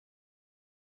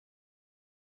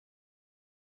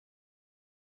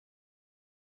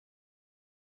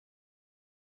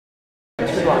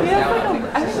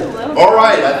All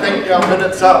right, I think our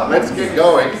minute's up. Let's get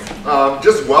going.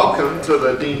 Just welcome to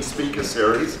the Dean Speaker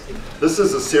Series. This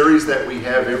is a series that we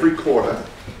have every quarter,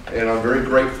 and I'm very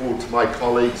grateful to my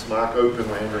colleagues Mark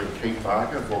Openlander and Kate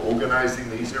Barker for organizing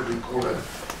these every quarter.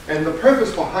 And the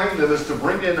purpose behind them is to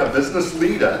bring in a business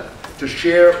leader to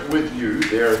share with you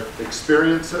their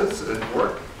experiences in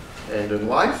work and in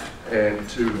life, and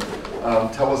to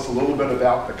tell us a little bit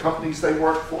about the companies they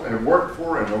work for and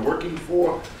are working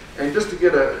for, and just to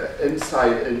get an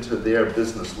insight into their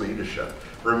business leadership.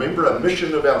 Remember, a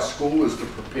mission of our school is to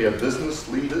prepare business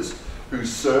leaders who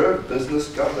serve business,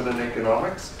 government, and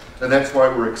economics, and that's why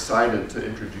we're excited to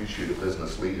introduce you to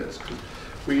business leaders.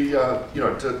 We,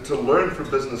 to learn from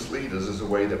business leaders is a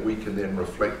way that we can then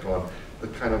reflect on the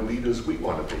kind of leaders we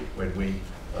want to be when we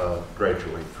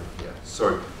graduate from here.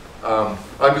 So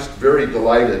I'm just very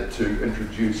delighted to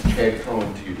introduce Chad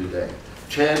Cohen to you today.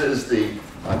 Chad is the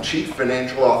Chief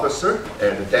Financial Officer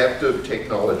at Adaptive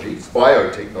Technologies,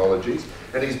 Biotechnologies,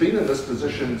 and he's been in this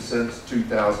position since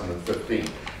 2015.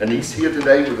 And he's here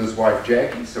today with his wife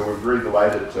Jackie, so we're very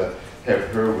delighted to have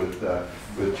her with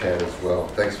Chad as well.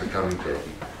 Thanks for coming,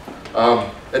 Jackie.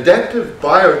 Adaptive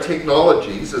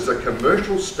Biotechnologies is a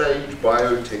commercial stage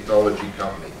biotechnology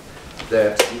company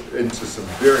that's into some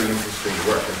very interesting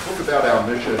work. And talk about our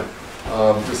mission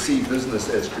to see business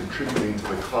as contributing to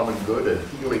the common good and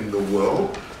healing the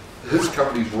world. His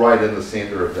company's right in the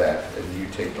center of that in new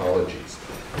technologies.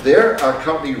 Their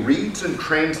company reads and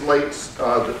translates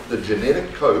the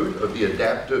genetic code of the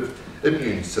adaptive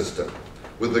immune system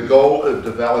with the goal of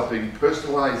developing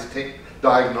personalized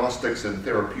diagnostics and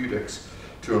therapeutics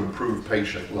to improve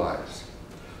patient lives.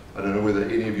 I don't know whether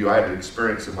any of you, I had an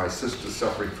experience of my sister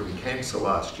suffering from cancer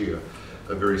last year,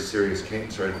 a very serious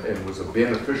cancer, and was a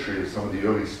beneficiary of some of the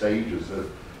early stages of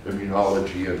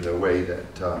immunology and the way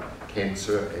that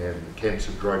cancer and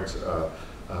cancer drugs are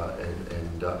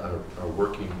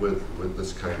working with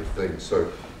this kind of thing.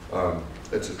 So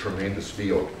it's a tremendous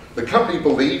field. The company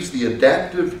believes the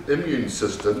adaptive immune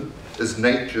system is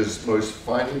nature's most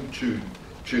finely tuned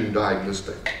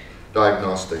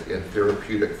diagnostic and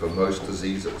therapeutic for most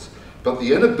diseases. But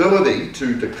the inability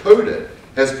to decode it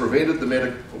has prevented the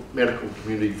medical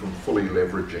community from fully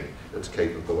leveraging its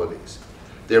capabilities.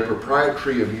 Their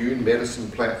proprietary immune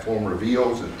medicine platform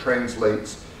reveals and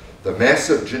translates the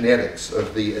massive genetics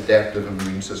of the adaptive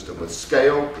immune system with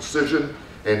scale, precision,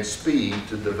 and speed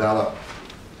to develop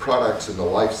products in the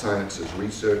life sciences,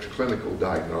 research, clinical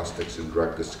diagnostics, and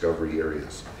drug discovery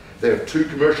areas. They have 2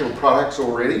 commercial products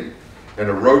already and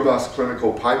a robust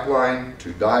clinical pipeline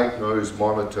to diagnose,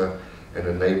 monitor, and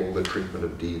enable the treatment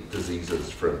of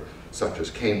diseases such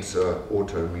as cancer,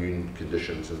 autoimmune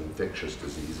conditions, and infectious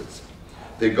diseases.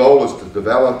 Their goal is to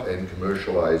develop and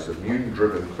commercialize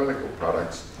immune-driven clinical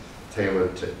products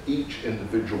tailored to each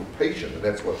individual patient, and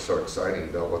that's what's so exciting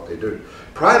about what they do.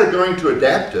 Prior to going to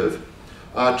Adaptive,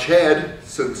 Chad,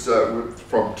 since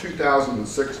from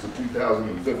 2006 to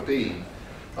 2015,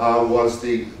 was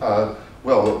the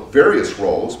various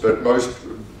roles, but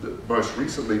most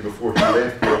recently, before he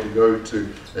left there to go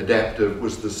to Adaptive,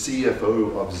 was the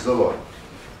CFO of Zillow,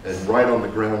 and right on the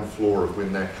ground floor of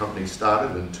when that company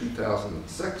started in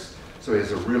 2006. So he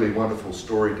has a really wonderful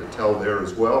story to tell there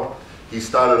as well. He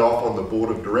started off on the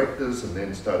board of directors and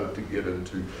then started to get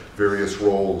into various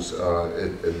roles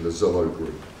in the Zillow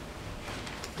group.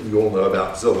 You all know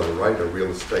about Zillow, right? A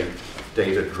real estate,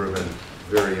 data-driven,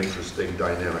 very interesting,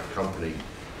 dynamic company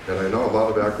that I know a lot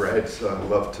of our grads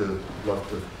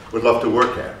would love to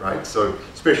work at, right? So,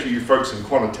 especially you folks in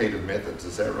quantitative methods,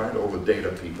 is that right? All the data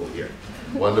people here.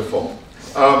 Wonderful.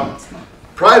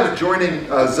 Prior to joining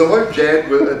Zillow,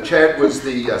 Chad was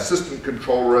the assistant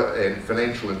controller and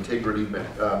financial integrity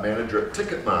manager at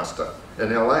Ticketmaster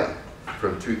in LA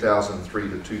from 2003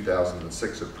 to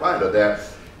 2006. And prior to that,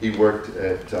 he worked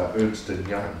at Ernst &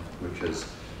 Young, which is,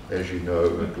 as you know,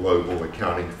 a global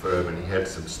accounting firm, and he had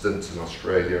some stints in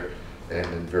Australia and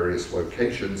in various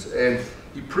locations. And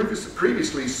he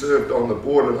previously served on the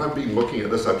board, and I've been looking at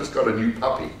this, I've just got a new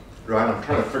puppy, right? I'm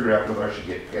trying to figure out whether I should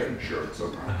get pet insurance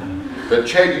or not. But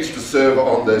Chad used to serve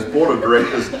on the board of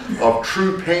directors of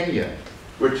Trupanion,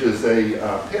 which is a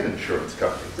pet insurance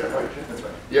company. Is that right, Chad? That's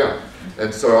right. Yeah.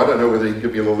 And so I don't know whether you can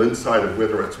give me a little insight of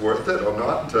whether it's worth it or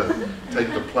not to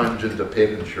take the plunge into pet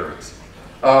insurance.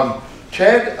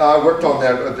 Chad worked on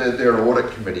their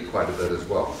audit committee quite a bit as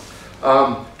well.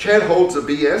 Chad holds a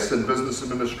BS in Business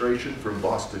Administration from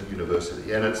Boston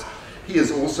University, and he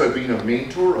has also been a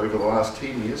mentor over the last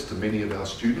 10 years to many of our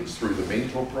students through the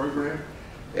mentor program,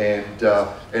 and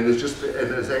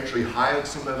has actually hired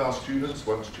some of our students.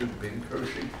 One student, Ben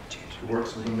Koshi, who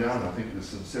works with them now, and I think there's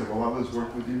several others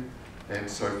work with you. And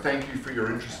so thank you for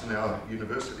your interest in our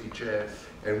university chair,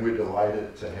 and we're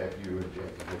delighted to have you and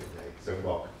Jackie here today. So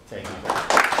welcome. Thank you.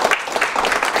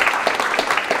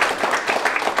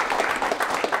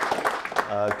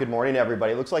 Good morning,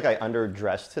 everybody. It looks like I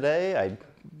underdressed today. I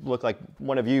look like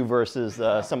one of you versus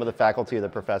some of the faculty or the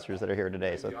professors that are here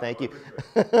today. So thank you.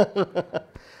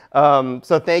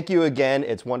 So thank you again.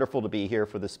 It's wonderful to be here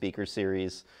for the speaker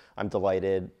series. I'm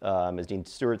delighted. As Dean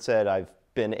Stewart said, I've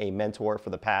been a mentor for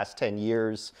the past 10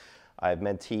 years. I've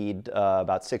mentored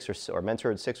about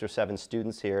mentored 6 or 7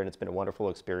 students here, and it's been a wonderful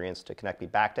experience to connect me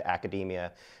back to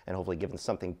academia and hopefully give them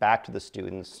something back to the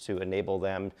students to enable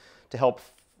them to help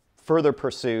further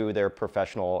pursue their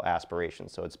professional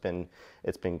aspirations. So it's been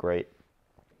great.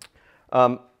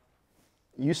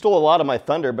 You stole a lot of my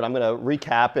thunder, but I'm going to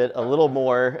recap it a little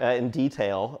more in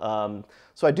detail.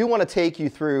 So I do want to take you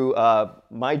through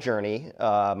my journey,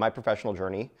 my professional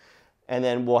journey, and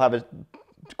then we'll have a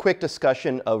quick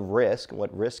discussion of risk,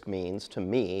 what risk means to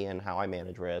me and how I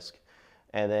manage risk.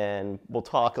 And then we'll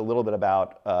talk a little bit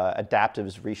about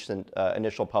Adaptive's recent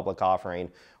initial public offering,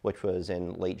 which was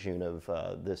in late June of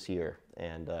this year.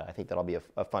 And I think that'll be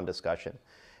a fun discussion.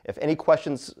 If any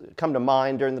questions come to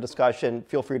mind during the discussion,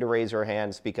 feel free to raise your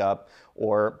hand, speak up,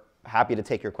 or happy to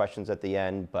take your questions at the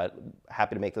end, but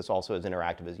happy to make this also as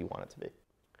interactive as you want it to be.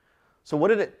 So what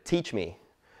did it teach me?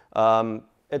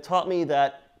 It taught me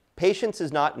that patience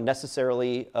is not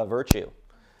necessarily a virtue.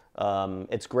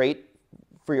 It's great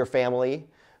for your family,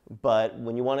 but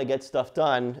when you want to get stuff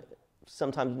done,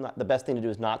 sometimes the best thing to do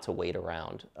is not to wait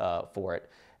around for it,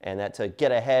 and that to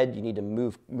get ahead, you need to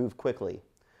move quickly.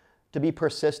 To be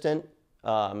persistent,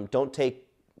 don't take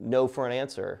no for an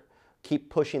answer. Keep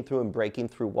pushing through and breaking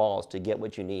through walls to get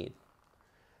what you need.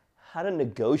 How to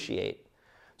negotiate.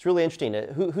 It's really interesting.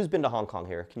 Who's been to Hong Kong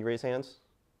here? Can you raise hands?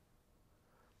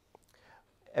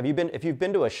 If you've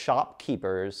been to a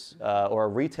shopkeeper's or a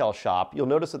retail shop, you'll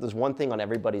notice that there's one thing on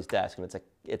everybody's desk, and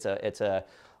it's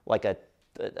like a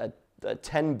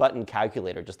 10-button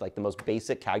calculator, just like the most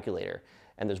basic calculator.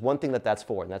 And there's one thing that's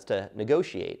for, and that's to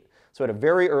negotiate. So at a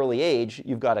very early age,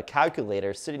 you've got a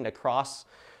calculator sitting across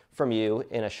from you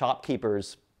in a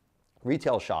shopkeeper's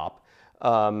retail shop,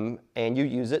 and you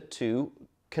use it to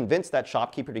convince that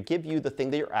shopkeeper to give you the thing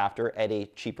that you're after at a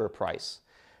cheaper price.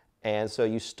 And so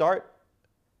you start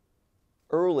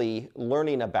early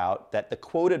learning about that the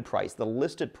quoted price, the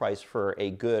listed price for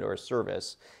a good or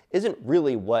service, isn't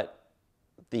really what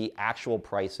the actual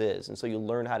price is. And so you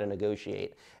learn how to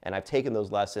negotiate. And I've taken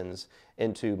those lessons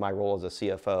into my role as a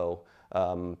CFO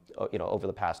over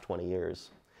the past 20 years.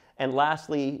 And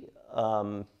lastly,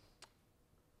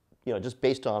 just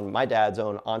based on my dad's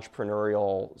own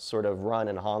entrepreneurial sort of run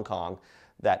in Hong Kong,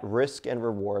 that risk and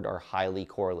reward are highly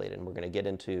correlated. And we're going to get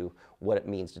into what it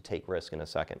means to take risk in a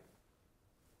second.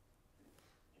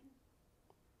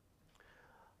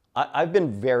 I've been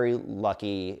very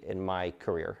lucky in my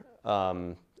career,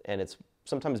 and it's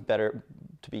sometimes better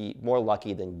to be more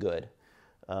lucky than good.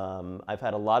 I've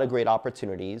had a lot of great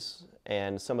opportunities,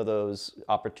 and some of those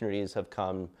opportunities have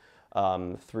come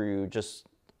through just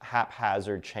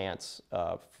haphazard chance,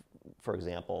 for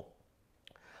example.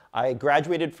 I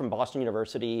graduated from Boston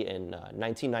University in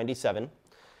 1997,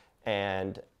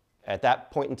 and at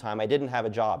that point in time, I didn't have a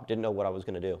job, didn't know what I was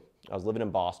going to do. I was living in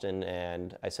Boston,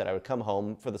 and I said I would come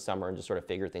home for the summer and just sort of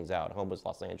figure things out. Home was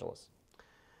Los Angeles.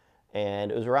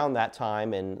 And it was around that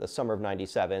time in the summer of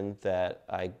 '97 that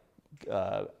I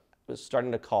was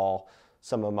starting to call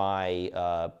some of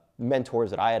my mentors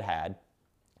that I had had.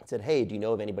 I said, hey, do you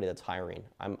know of anybody that's hiring?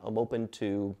 I'm open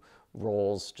to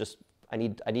roles, just I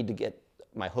need to get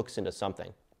my hooks into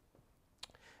something.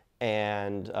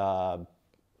 And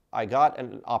I got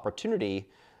an opportunity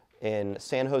in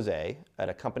San Jose at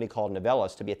a company called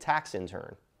Novellis to be a tax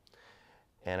intern.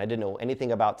 And I didn't know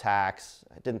anything about tax.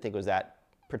 I didn't think it was that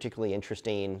particularly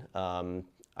interesting.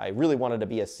 I really wanted to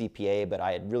be a CPA, but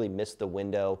I had really missed the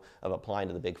window of applying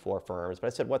to the big 4 firms. But I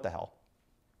said, what the hell?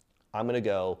 I'm going to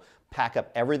go pack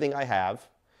up everything I have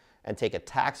and take a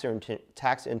tax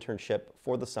internship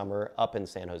for the summer up in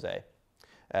San Jose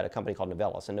at a company called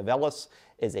Novellis. And Novellis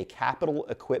is a capital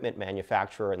equipment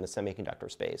manufacturer in the semiconductor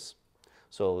space.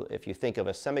 So if you think of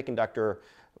a semiconductor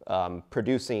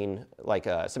producing, like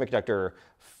a semiconductor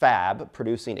fab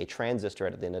producing a transistor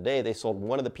at the end of the day, they sold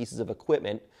one of the pieces of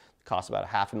equipment, cost about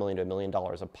 $500,000 to $1 million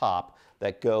a pop,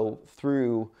 that go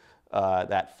through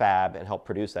that fab and help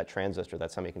produce that transistor,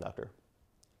 that semiconductor.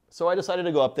 So I decided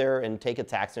to go up there and take a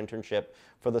tax internship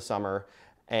for the summer.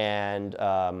 And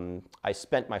I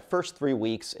spent my first 3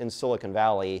 weeks in Silicon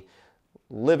Valley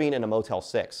living in a Motel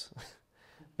 6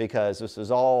 because this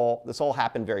all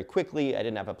happened very quickly. I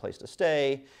didn't have a place to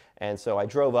stay. And so I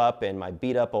drove up in my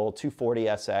beat up old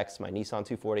 240SX, my Nissan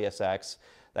 240SX,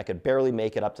 that could barely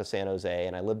make it up to San Jose.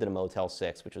 And I lived in a Motel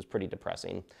 6, which was pretty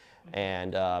depressing.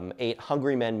 And ate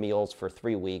Hungry Men meals for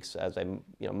 3 weeks as I'm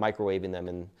microwaving them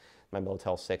in my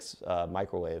Motel 6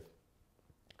 microwave.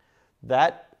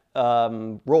 That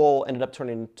role ended up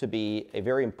turning to be a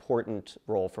very important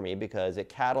role for me because it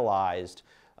catalyzed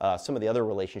some of the other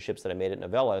relationships that I made at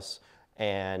Novellus,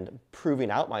 and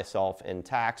proving out myself in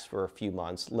tax for a few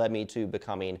months led me to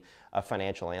becoming a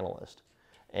financial analyst.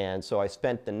 And so I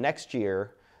spent the next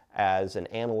year as an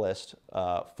analyst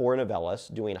for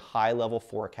Novellus doing high-level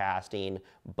forecasting,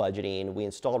 budgeting. We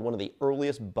installed one of the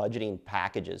earliest budgeting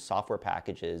packages, software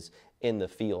packages in the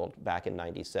field back in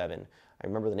 '97. I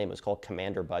remember the name was called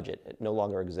Commander Budget. It no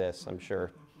longer exists, I'm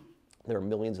sure. There are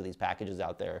millions of these packages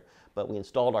out there. But we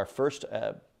installed our first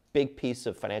big piece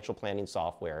of financial planning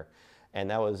software, and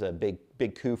that was a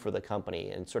big coup for the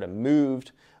company and sort of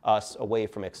moved us away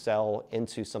from Excel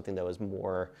into something that was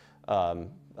more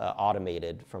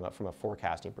automated from a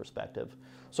forecasting perspective.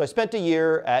 So I spent a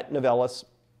year at Novellus,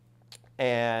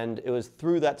 and it was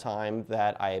through that time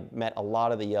that I met a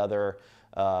lot of the other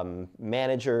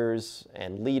managers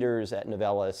and leaders at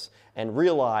Novellus and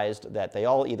realized that they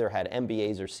all either had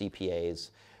MBAs or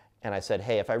CPAs. And I said,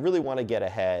 hey, if I really want to get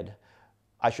ahead,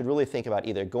 I should really think about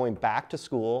either going back to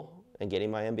school and getting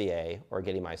my MBA or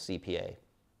getting my CPA.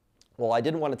 Well, I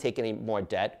didn't want to take any more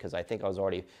debt because I think I was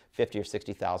already $50,000 or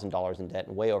 $60,000 in debt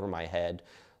and way over my head.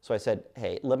 So I said,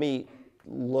 hey, let me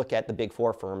look at the Big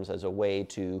Four firms as a way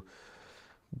to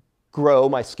grow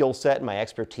my skill set and my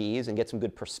expertise and get some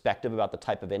good perspective about the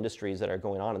type of industries that are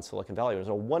going on in Silicon Valley. It was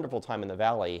a wonderful time in the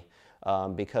Valley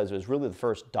because it was really the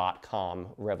first dot-com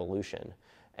revolution.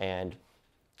 And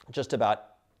just about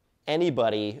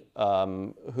anybody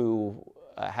who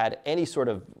had any sort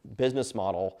of business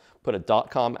model put a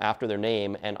 .com after their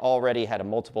name and already had a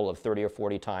multiple of 30 or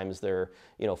 40 times their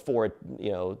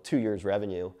 2 years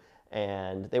revenue.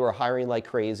 And they were hiring like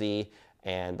crazy,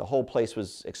 and the whole place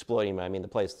was exploding. I mean,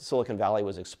 Silicon Valley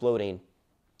was exploding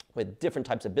with different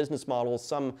types of business models,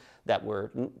 some that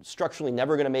were structurally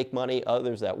never going to make money,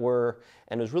 others that were.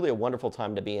 And it was really a wonderful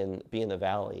time to be in the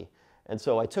Valley. And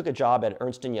so I took a job at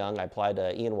Ernst & Young. I applied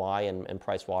to E&Y and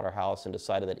Price Waterhouse and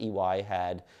decided that EY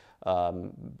had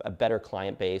a better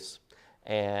client base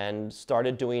and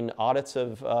started doing audits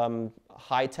of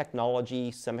high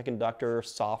technology, semiconductor,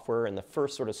 software, and the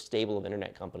first sort of stable of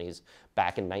internet companies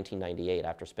back in 1998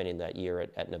 after spending that year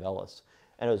at Novellus.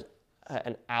 And it was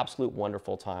an absolute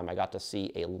wonderful time. I got to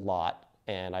see a lot,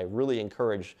 and I really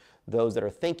encourage those that are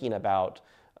thinking about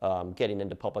getting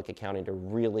into public accounting to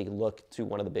really look to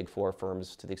one of the Big Four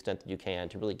firms to the extent that you can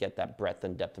to really get that breadth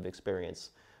and depth of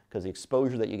experience, because the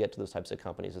exposure that you get to those types of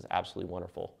companies is absolutely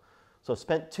wonderful. So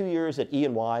spent 2 years at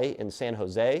E&Y in San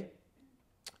Jose,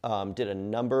 did a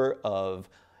number of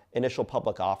initial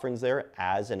public offerings there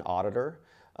as an auditor,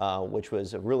 which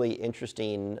was a really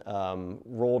interesting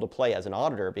role to play as an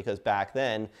auditor, because back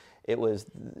then it was,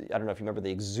 I don't know if you remember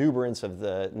the exuberance of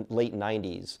the late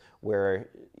 90s, where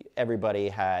everybody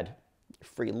had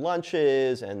free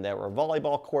lunches and there were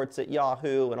volleyball courts at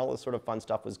Yahoo and all this sort of fun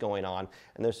stuff was going on.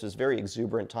 And this was very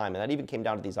exuberant time. And that even came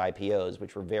down to these IPOs,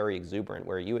 which were very exuberant,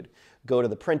 where you would go to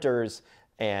the printers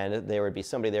and there would be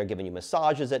somebody there giving you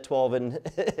massages at 12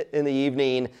 in the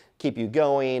evening, keep you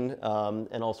going,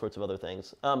 and all sorts of other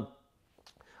things.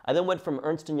 I then went from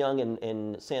Ernst & Young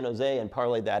in San Jose and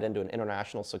parlayed that into an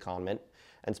international secondment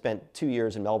and spent 2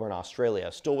 years in Melbourne,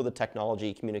 Australia, still with the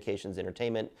technology, communications,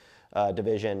 entertainment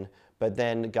division, but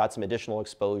then got some additional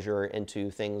exposure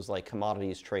into things like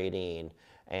commodities trading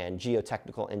and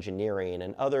geotechnical engineering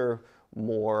and other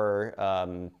more,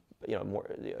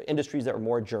 more industries that were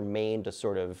more germane to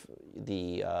sort of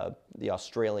the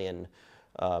Australian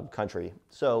country.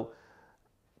 So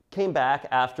came back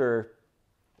after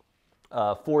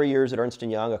 4 years at Ernst &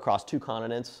 Young across 2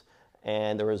 continents,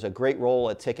 and there was a great role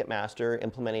at Ticketmaster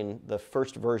implementing the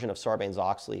first version of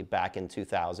Sarbanes-Oxley back in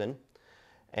 2000,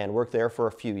 and worked there for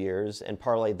a few years and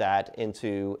parlayed that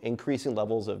into increasing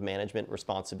levels of management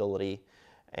responsibility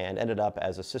and ended up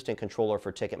as assistant controller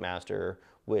for Ticketmaster,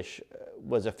 which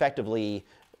was effectively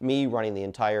me running the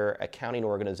entire accounting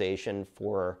organization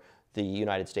for the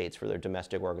United States, for their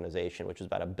domestic organization, which was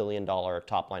about $1 billion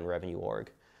top-line revenue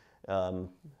org.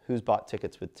 Who's bought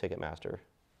tickets with Ticketmaster?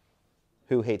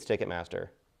 Who hates Ticketmaster?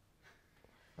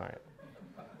 All right.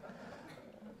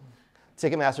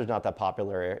 Ticketmaster is not that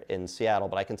popular in Seattle,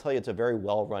 but I can tell you it's a very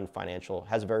well-run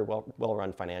has a very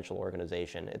well-run financial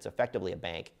organization. It's effectively a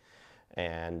bank.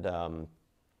 And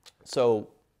so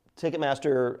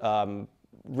Ticketmaster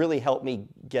really helped me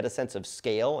get a sense of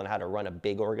scale and how to run a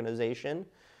big organization.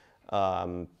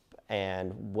 And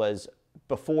was,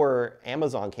 before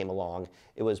Amazon came along,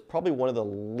 it was probably one of the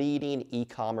leading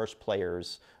e-commerce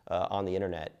players on the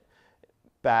internet.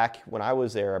 Back when I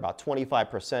was there, about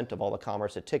 25% of all the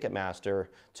commerce at Ticketmaster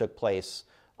took place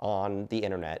on the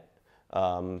internet.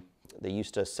 They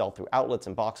used to sell through outlets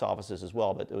and box offices as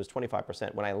well, but it was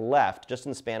 25%. When I left, just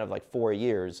in the span of like 4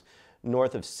 years,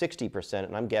 north of 60%,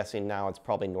 and I'm guessing now it's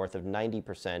probably north of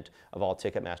 90% of all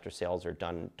Ticketmaster sales are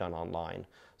done online.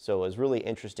 So it was really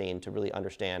interesting to really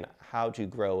understand how to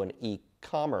grow an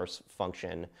e-commerce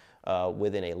function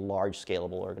within a large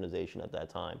scalable organization at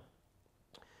that time.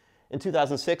 In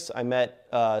 2006, I met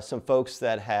some folks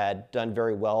that had done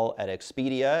very well at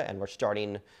Expedia and were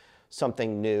starting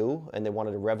something new, and they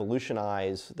wanted to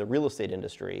revolutionize the real estate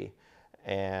industry,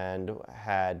 and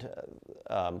had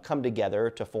come together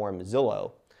to form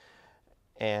Zillow.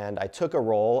 And I took a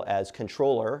role as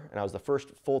controller, and I was the first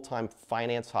full-time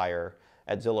finance hire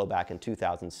at Zillow back in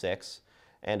 2006,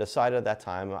 and decided at that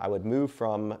time I would move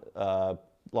from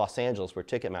Los Angeles, where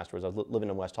Ticketmaster was. I was living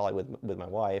in West Hollywood with my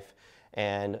wife,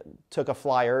 and took a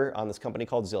flyer on this company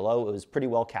called Zillow. It was pretty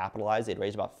well capitalized. They'd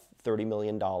raised about $30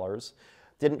 million.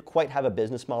 Didn't quite have a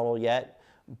business model yet,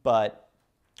 but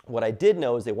what I did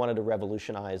know is they wanted to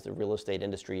revolutionize the real estate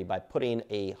industry by putting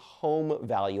a home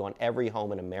value on every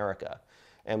home in America.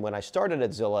 And when I started at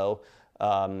Zillow,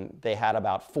 they had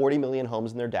about 40 million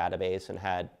homes in their database and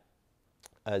had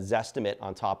a Zestimate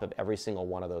on top of every single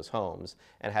one of those homes,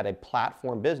 and had a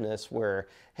platform business where,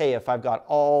 hey, if I've got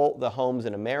all the homes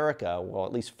in America, well,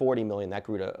 at least 40 million, that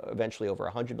grew to eventually over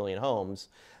 100 million homes,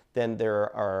 then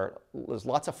there's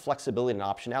lots of flexibility and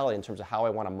optionality in terms of how I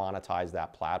want to monetize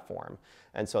that platform.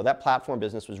 And so that platform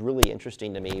business was really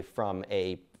interesting to me from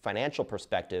a financial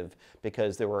perspective,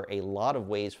 because there were a lot of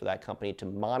ways for that company to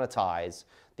monetize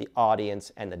the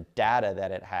audience and the data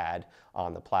that it had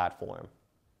on the platform.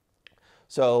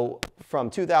 So from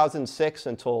 2006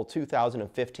 until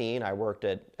 2015, I worked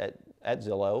at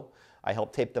Zillow. I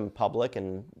helped take them public,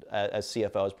 and as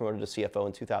CFO, I was promoted to CFO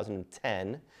in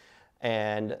 2010.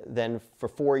 And then for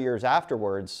 4 years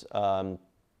afterwards,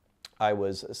 I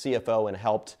was CFO and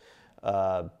helped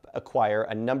acquire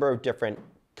a number of different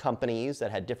companies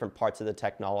that had different parts of the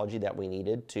technology that we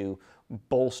needed to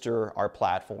bolster our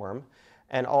platform,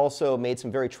 and also made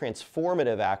some very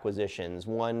transformative acquisitions.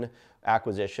 One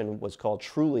acquisition was called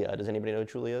Trulia. Does anybody know who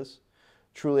Trulia is?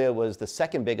 Trulia was the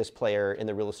second biggest player in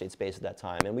the real estate space at that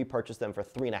time, and we purchased them for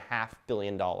 $3.5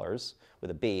 billion, with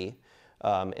a B,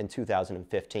 in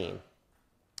 2015.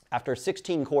 After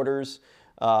 16 quarters,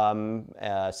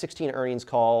 16 earnings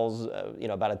calls,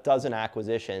 about a dozen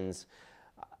acquisitions,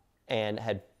 and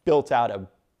had built out a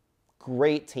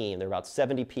great team. There were about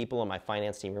 70 people on my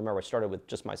finance team. Remember, I started with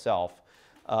just myself.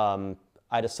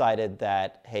 I decided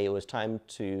that, hey, it was time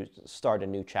to start a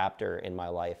new chapter in my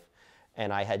life.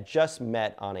 And I had just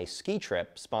met on a ski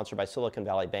trip sponsored by Silicon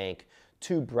Valley Bank,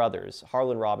 two brothers,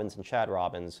 Harlan Robbins and Chad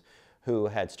Robbins, who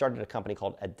had started a company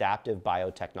called Adaptive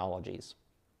Biotechnologies.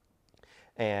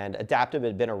 And Adaptive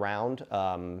had been around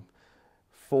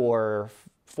for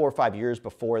 4 or 5 years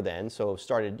before then, so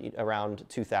started around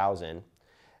 2000.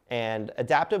 And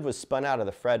Adaptive was spun out of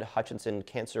the Fred Hutchinson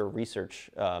Cancer Research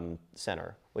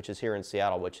Center, which is here in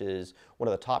Seattle, which is one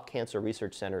of the top cancer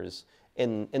research centers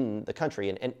in the country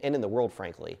and in the world,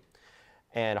 frankly.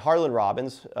 And Harlan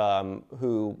Robbins,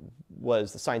 who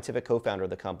was the scientific co-founder of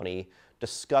the company,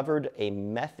 discovered a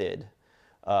method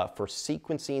for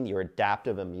sequencing your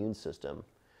adaptive immune system.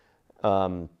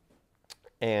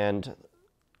 And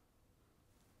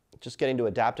just getting to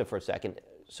Adaptive for a second.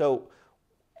 So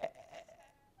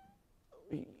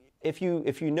if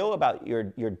you know about your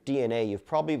DNA, you've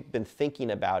probably been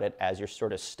thinking about it as your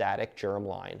sort of static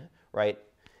germline, right?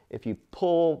 If you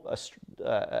pull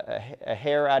a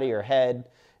hair out of your head,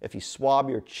 if you swab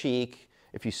your cheek,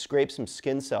 if you scrape some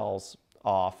skin cells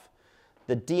off,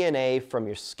 the DNA from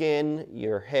your skin,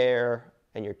 your hair,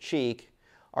 and your cheek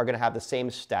are going to have the same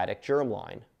static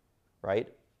germline, right?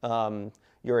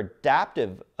 Your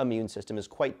adaptive immune system is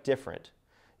quite different.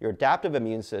 Your adaptive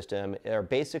immune system are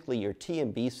basically your T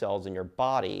and B cells in your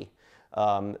body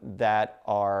that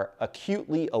are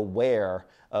acutely aware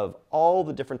of all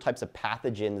the different types of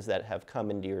pathogens that have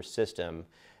come into your system,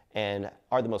 and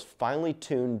are the most finely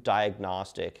tuned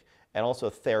diagnostic and also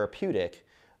therapeutic,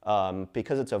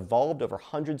 because it's evolved over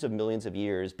hundreds of millions of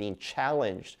years, being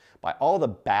challenged by all the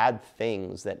bad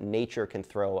things that nature can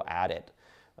throw at it.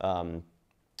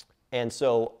 And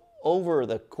so over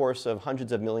the course of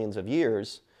hundreds of millions of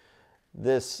years,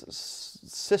 this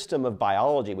system of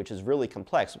biology, which is really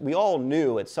complex, we all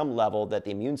knew at some level that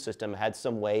the immune system had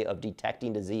some way of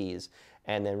detecting disease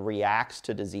and then reacts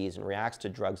to disease and reacts to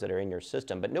drugs that are in your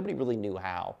system, but nobody really knew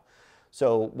how.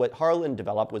 So what Harlan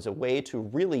developed was a way to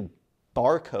really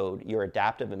barcode your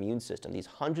adaptive immune system, these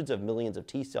hundreds of millions of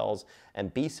T cells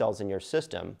and B cells in your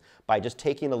system, by just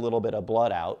taking a little bit of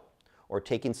blood out, or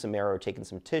taking some marrow, or taking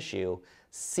some tissue,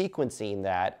 sequencing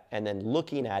that, and then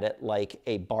looking at it like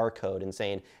a barcode and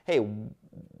saying, hey,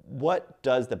 what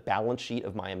does the balance sheet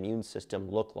of my immune system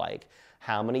look like?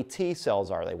 How many T cells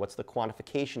are they? What's the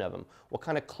quantification of them? What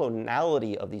kind of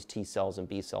clonality of these T cells and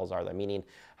B cells are there? Meaning,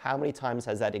 how many times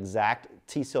has that exact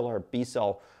T cell or B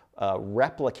cell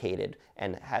replicated,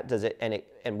 and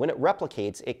when it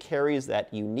replicates, it carries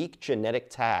that unique genetic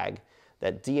tag,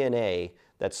 that DNA,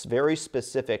 that's very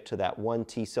specific to that one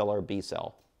T cell or B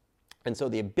cell. And so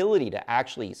the ability to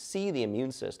actually see the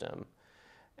immune system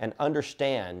and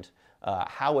understand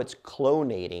how it's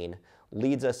clonating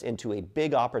leads us into a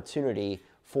big opportunity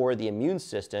for the immune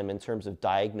system in terms of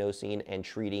diagnosing and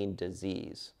treating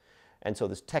disease. And so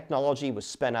this technology was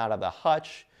spun out of the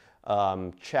Hutch.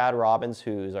 Chad Robbins,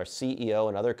 who's our CEO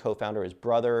and other co-founder, his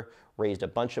brother, raised a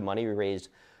bunch of money. We raised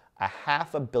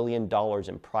 $500 million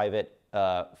in private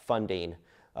funding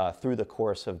through the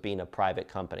course of being a private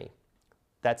company.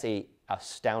 That's an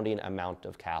astounding amount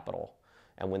of capital.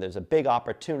 And when there's a big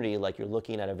opportunity, like you're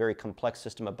looking at a very complex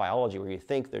system of biology where you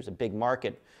think there's a big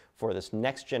market for this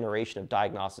next generation of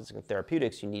diagnostics and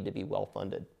therapeutics, you need to be well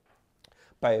funded.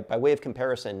 By way of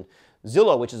comparison,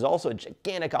 Zillow, which is also a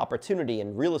gigantic opportunity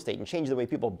in real estate and changing the way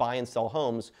people buy and sell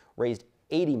homes, raised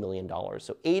 $80 million.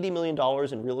 So $80 million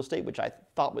in real estate, which I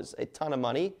thought was a ton of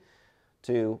money,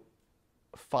 to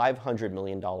 $500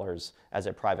 million as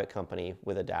a private company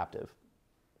with Adaptive.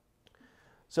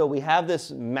 So we have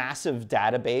this massive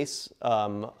database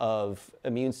of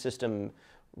immune system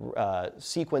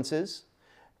sequences.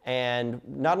 And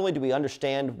not only do we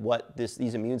understand what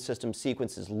these immune system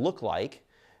sequences look like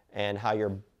and how your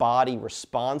body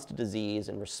responds to disease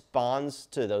and responds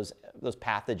to those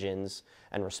pathogens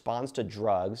and responds to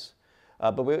drugs,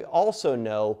 but we also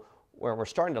know, where we're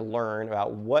starting to learn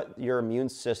about what your immune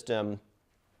system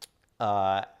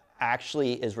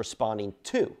actually is responding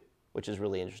to, which is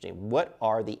really interesting. What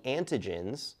are the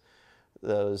antigens,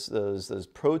 those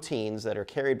proteins that are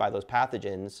carried by those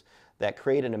pathogens that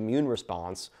create an immune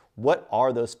response? What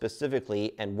are those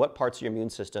specifically, and what parts of your immune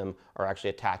system are actually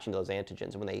attaching to those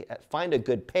antigens? And when they find a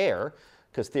good pair,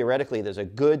 because theoretically there's a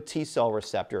good T cell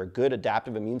receptor, a good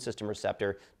adaptive immune system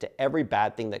receptor to every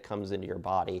bad thing that comes into your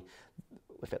body,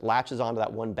 if it latches onto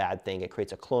that one bad thing, it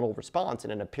creates a clonal response,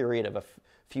 and in a period of a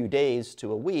few days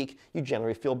to a week, you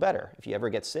generally feel better. If you ever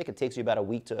get sick, it takes you about a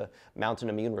week to mount an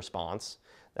immune response.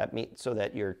 So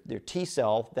that your T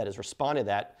cell that is responding to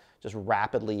that just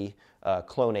rapidly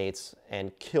clonates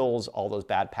and kills all those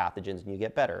bad pathogens, and you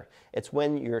get better. It's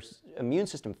when your immune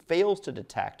system fails to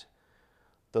detect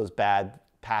those bad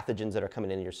pathogens that are coming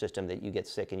into your system that you get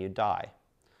sick and you die.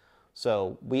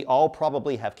 So we all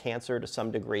probably have cancer to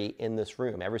some degree in this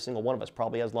room. Every single one of us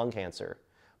probably has lung cancer.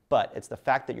 But it's the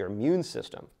fact that your immune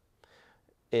system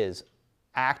is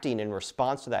acting in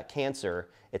response to that cancer,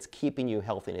 it's keeping you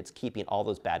healthy, and it's keeping all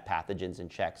those bad pathogens in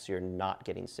check so you're not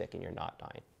getting sick and you're not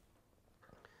dying.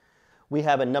 We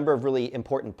have a number of really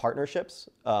important partnerships.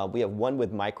 We have one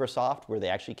with Microsoft, where they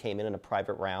actually came in a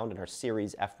private round, in our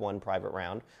Series F1 private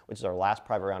round, which is our last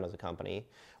private round as a company,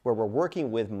 where we're working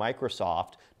with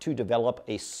Microsoft to develop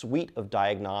a suite of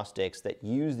diagnostics that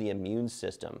use the immune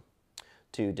system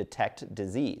to detect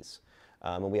disease.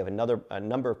 And we have a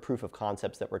number of proof of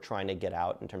concepts that we're trying to get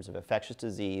out in terms of infectious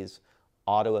disease,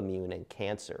 autoimmune, and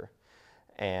cancer.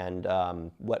 And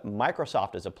what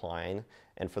Microsoft is applying,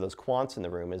 and for those quants in the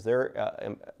room, is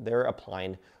they're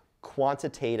applying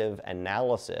quantitative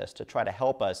analysis to try to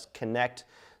help us connect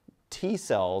T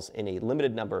cells in a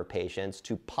limited number of patients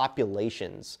to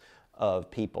populations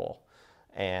of people.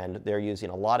 And they're using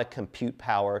a lot of compute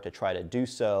power to try to do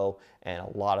so, and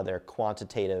a lot of their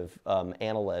quantitative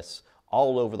analysts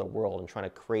all over the world, and trying to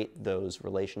create those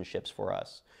relationships for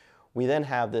us. We then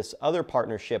have this other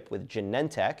partnership with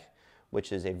Genentech,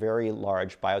 which is a very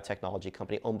large biotechnology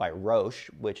company owned by Roche,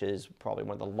 which is probably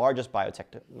one of the largest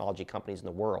biotechnology companies in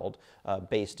the world,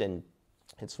 based in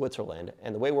Switzerland.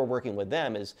 And the way we're working with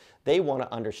them is they want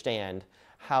to understand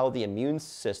how the immune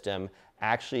system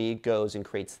actually goes and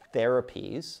creates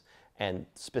therapies. And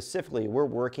specifically, we're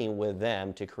working with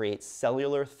them to create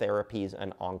cellular therapies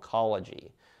and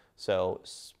oncology. So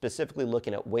specifically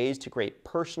looking at ways to create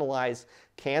personalized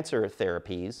cancer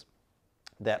therapies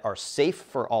that are safe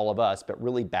for all of us, but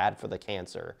really bad for the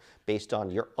cancer based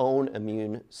on your own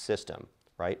immune system,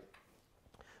 right?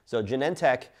 So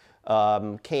Genentech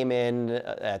came in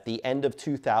at the end of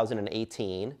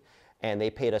 2018, and they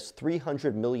paid us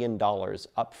 $300 million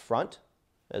up front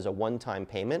as a one-time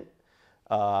payment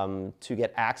to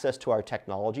get access to our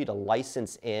technology to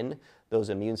license in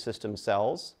those immune system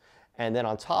cells. And then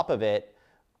on top of it,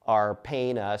 are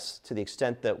paying us, to the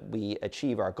extent that we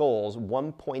achieve our goals,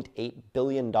 $1.8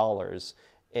 billion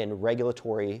in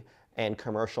regulatory and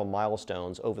commercial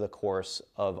milestones over the course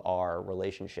of our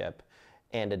relationship.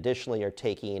 And additionally,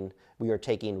 we are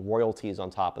taking royalties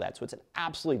on top of that. So it's an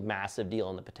absolutely massive deal,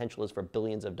 and the potential is for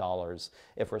billions of dollars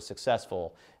if we're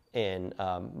successful in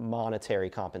monetary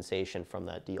compensation from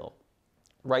that deal.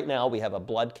 Right now, we have a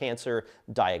blood cancer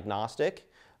diagnostic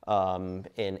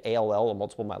in ALL, or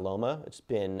multiple myeloma. It's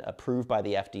been approved by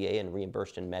the FDA and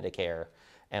reimbursed in Medicare.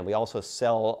 And we also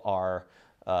sell our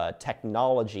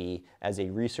technology as a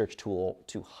research tool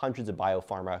to hundreds of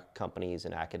biopharma companies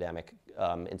and academic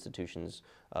institutions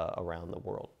around the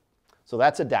world. So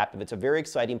that's adaptive. It's a very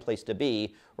exciting place to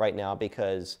be right now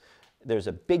because there's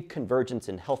a big convergence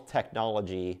in health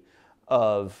technology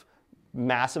of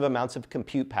massive amounts of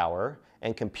compute power,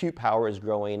 and compute power is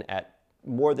growing at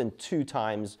more than 2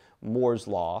 times Moore's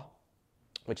law,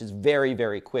 which is very,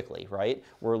 very quickly, right?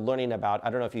 We're learning about, I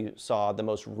don't know if you saw the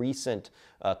most recent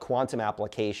quantum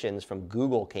applications from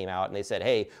Google came out, and they said,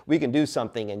 hey, we can do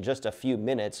something in just a few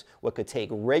minutes what could take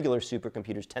regular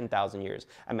supercomputers 10,000 years.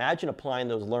 Imagine applying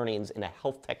those learnings in a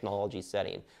health technology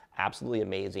setting. Absolutely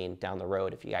amazing down the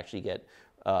road if you actually get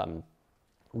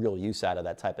real use out of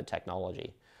that type of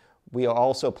technology. We are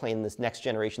also playing in this next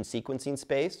generation sequencing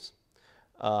space,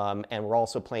 and we're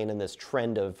also playing in this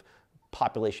trend of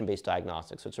population-based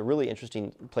diagnostics. So it's a really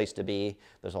interesting place to be.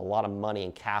 There's a lot of money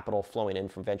and capital flowing in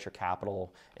from venture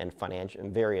capital and financial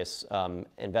and various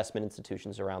investment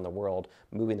institutions around the world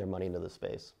moving their money into the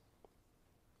space.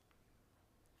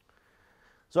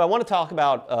 So I want to talk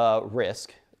about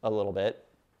risk a little bit.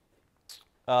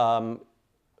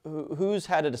 Who's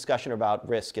had a discussion about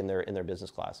risk in their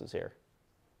business classes here?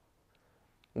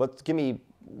 What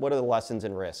are the lessons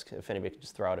in risk, if anybody could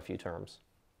just throw out a few terms?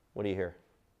 What do you hear?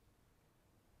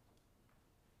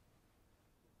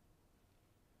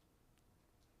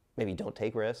 Maybe don't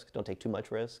take risk, don't take too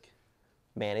much risk,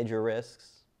 manage your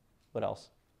risks. What else?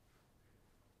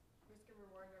 Risk and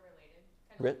reward are related,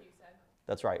 kind of like you said.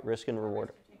 That's right, risk and reward.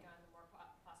 The more risk you take on, the more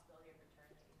possibility of return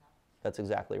that you have. That's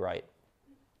exactly right.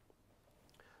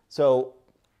 So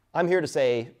I'm here to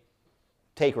say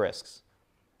take risks.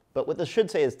 But what this should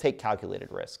say is take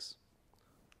calculated risks.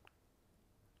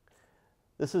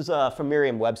 This is from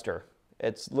Merriam-Webster.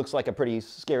 It looks like a pretty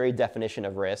scary definition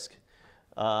of risk.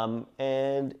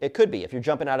 And it could be. If you're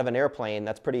jumping out of an airplane,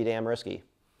 that's pretty damn risky.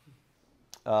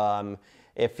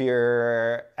 If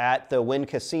you're at the Wynn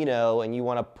Casino and you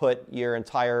want to put your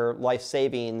entire life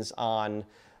savings on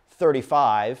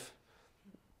 35,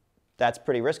 that's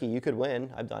pretty risky. You could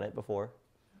win. I've done it before.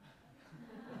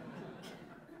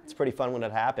 It's pretty fun when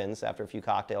it happens after a few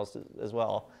cocktails as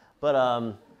well.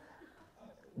 But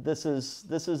this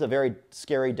is a very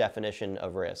scary definition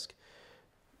of risk.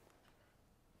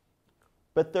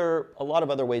 But there are a lot of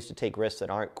other ways to take risks that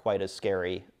aren't quite as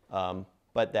scary,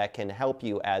 but that can help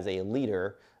you as a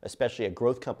leader, especially a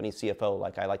growth company CFO,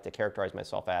 like I like to characterize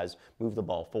myself as, move the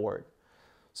ball forward.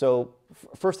 So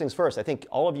first things first, I think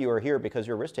all of you are here because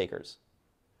you're risk takers.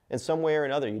 In some way or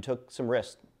another, you took some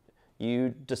risk. You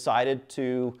decided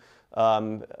to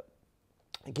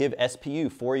give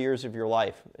SPU 4 years of your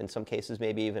life, in some cases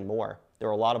maybe even more. There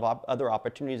are a lot of other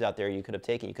opportunities out there you could have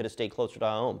taken. You could have stayed closer to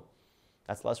home.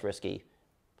 That's less risky.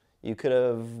 You could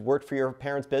have worked for your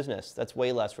parents' business. That's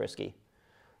way less risky.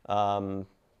 Some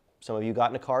of you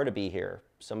got in a car to be here.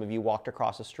 Some of you walked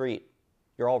across the street.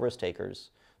 You're all risk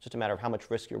takers. It's just a matter of how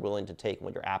much risk you're willing to take and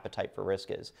what your appetite for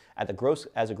risk is. As a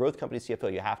growth company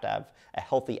CFO, you have to have a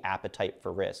healthy appetite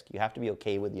for risk. You have to be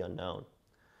okay with the unknown.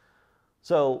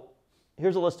 So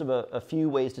here's a list of a few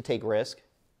ways to take risk.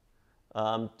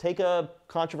 Take a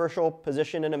controversial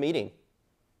position in a meeting.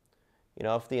 You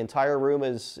know, if the entire room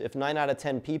if 9 out of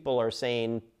 10 people are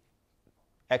saying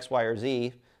X, Y, or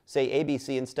Z, say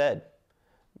ABC instead.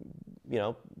 You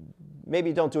know,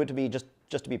 maybe don't do it to be just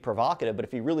to be provocative, but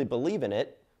if you really believe in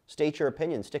it, state your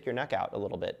opinion, stick your neck out a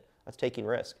little bit. That's taking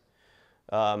risk.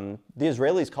 The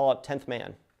Israelis call it 10th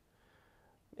man.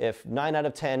 If 9 out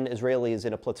of 10 Israelis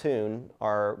in a platoon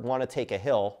want to take a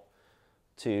hill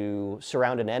to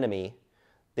surround an enemy,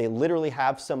 They literally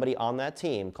have somebody on that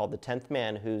team called the 10th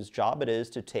man whose job it is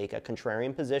to take a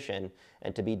contrarian position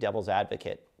and to be devil's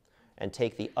advocate and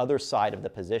take the other side of the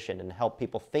position and help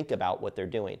people think about what they're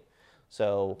doing.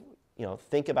 So,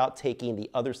 think about taking the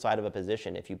other side of a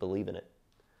position if you believe in it.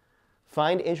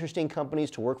 Find interesting companies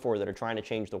to work for that are trying to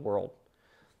change the world.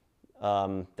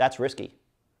 That's risky.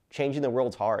 Changing the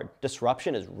world's hard.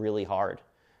 Disruption is really hard.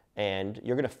 And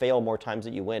you're going to fail more times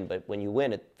than you win, but when you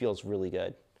win, it feels really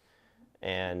good.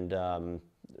 And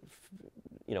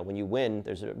when you win,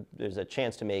 there's a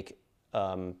chance to make,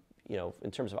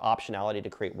 in terms of optionality to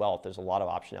create wealth, there's a lot of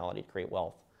optionality to create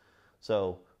wealth.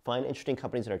 So find interesting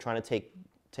companies that are trying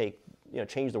to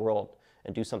change the world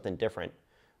and do something different.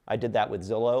 I did that with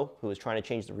Zillow, who was trying to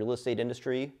change the real estate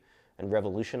industry and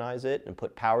revolutionize it and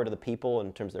put power to the people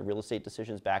in terms of their real estate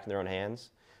decisions back in their own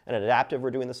hands. And at Adaptive,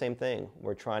 we're doing the same thing.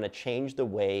 We're trying to change the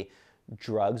way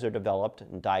drugs are developed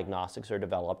and diagnostics are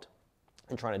developed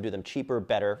and trying to do them cheaper,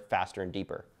 better, faster, and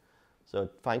deeper. So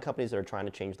find companies that are trying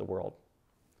to change the world.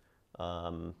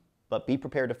 But be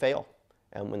prepared to fail.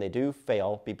 And when they do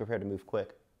fail, be prepared to move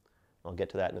quick. I'll get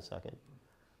to that in a second.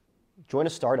 Join a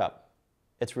startup.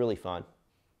 It's really fun.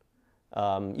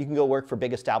 You can go work for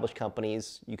big established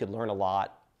companies. You could learn a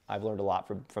lot. I've learned a lot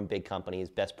from big companies,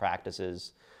 best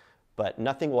practices. But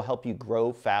nothing will help you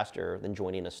grow faster than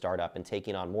joining a startup and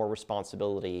taking on more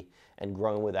responsibility and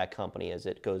growing with that company as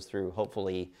it goes through,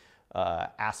 hopefully,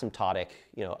 asymptotic,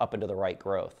 up and to the right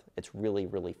growth. It's really,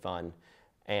 really fun.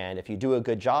 And if you do a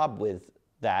good job with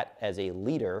that as a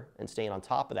leader and staying on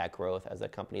top of that growth as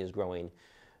that company is growing,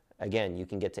 again, you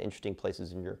can get to interesting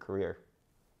places in your career.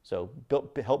 So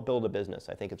help build a business.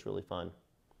 I think it's really fun.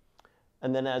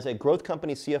 And then as a growth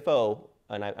company CFO,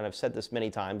 and I've said this many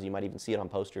times, you might even see it on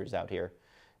posters out here,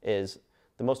 is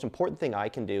the most important thing I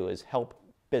can do is help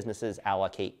businesses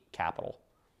allocate capital.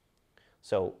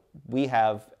 So we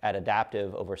have at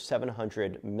Adaptive over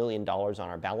 $700 million on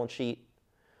our balance sheet.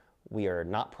 We are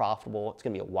not profitable. It's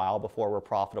going to be a while before we're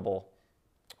profitable.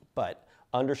 But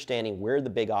understanding where the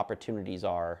big opportunities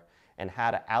are and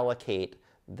how to allocate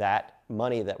that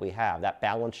money that we have, that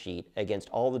balance sheet, against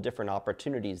all the different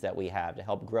opportunities that we have to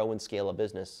help grow and scale a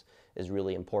business is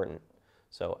really important.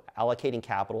 So allocating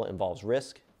capital involves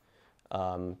risk.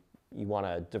 You want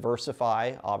to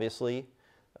diversify, obviously,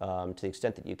 to the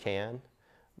extent that you can,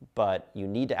 but you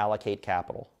need to allocate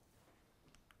capital.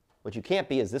 What you can't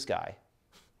be is this guy.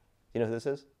 You know who this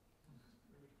is?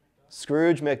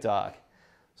 Scrooge McDuck.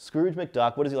 Scrooge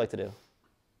McDuck, what does he like to do?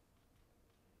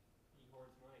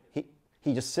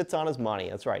 He just sits on his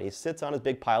money. That's right. He sits on his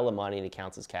big pile of money and he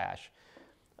counts his cash.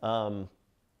 And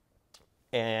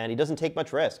he doesn't take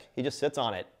much risk. He just sits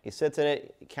on it. He sits in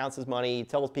it, he counts his money, he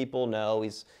tells people no.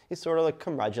 He's sort of like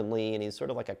curmudgeonly and he's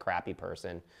sort of like a crappy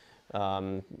person.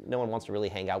 No one wants to really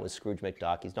hang out with Scrooge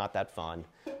McDuck. He's not that fun.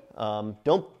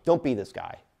 Don't be this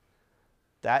guy.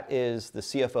 That is the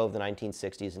CFO of the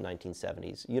 1960s and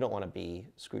 1970s. You don't want to be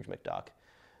Scrooge McDuck.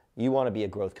 You want to be a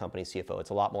growth company CFO. It's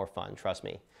a lot more fun, trust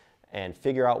me. And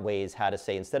figure out ways how to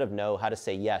say, instead of no, how to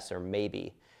say yes or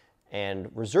maybe.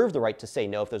 And reserve the right to say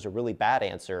no if there's a really bad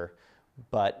answer,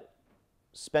 but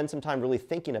spend some time really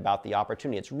thinking about the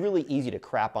opportunity. It's really easy to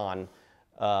crap on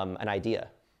an idea.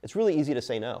 It's really easy to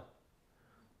say no.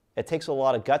 It takes a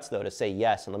lot of guts, though, to say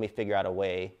yes, and let me figure out a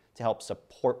way to help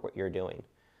support what you're doing.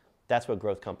 That's what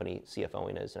growth company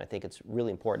CFOing is, and I think it's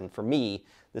really important. For me,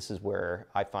 this is where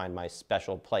I find my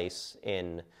special place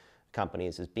in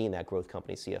companies, is being that growth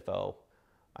company CFO.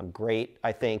 I'm great,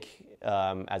 I think,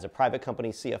 as a private company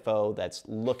CFO that's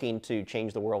looking to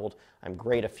change the world. I'm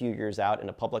great a few years out in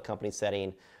a public company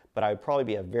setting, but I would probably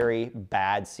be a very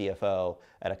bad CFO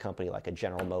at a company like a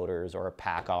General Motors or a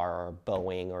PACCAR or a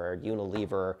Boeing or a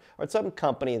Unilever or some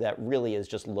company that really is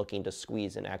just looking to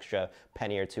squeeze an extra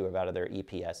penny or two out of their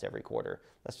EPS every quarter.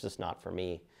 That's just not for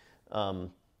me.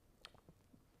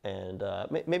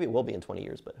 Maybe it will be in 20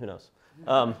 years, but who knows?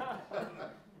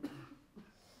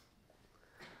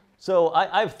 So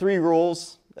I have 3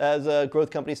 rules as a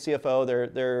growth company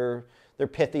CFO. They're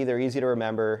pithy, they're easy to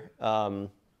remember.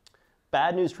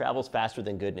 Bad news travels faster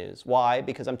than good news. Why?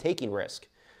 Because I'm taking risk,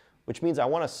 which means I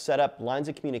want to set up lines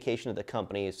of communication at the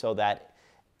company so that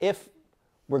if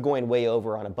we're going way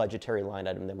over on a budgetary line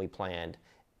item than we planned,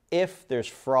 if there's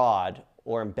fraud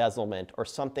or embezzlement or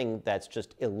something that's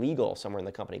just illegal somewhere in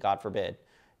the company, God forbid,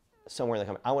 somewhere in the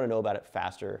company, I want to know about it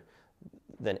faster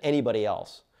than anybody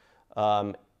else.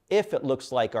 If it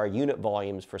looks like our unit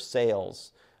volumes for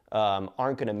sales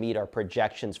aren't going to meet our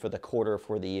projections for the quarter,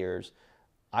 for the years,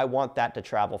 I want that to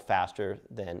travel faster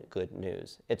than good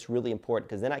news. It's really important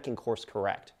because then I can course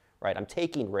correct, right? I'm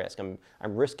taking risk. I'm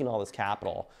risking all this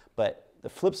capital, but the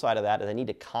flip side of that is I need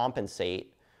to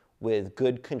compensate with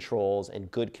good controls and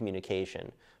good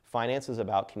communication. Finance is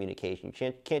about communication.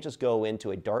 You can't just go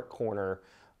into a dark corner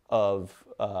of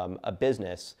a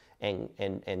business and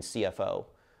CFO.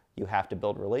 You have to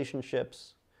build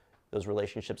relationships. Those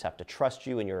relationships have to trust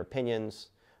you and your opinions.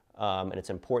 And it's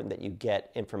important that you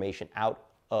get information out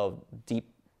of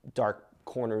deep, dark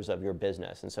corners of your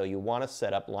business. And so you want to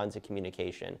set up lines of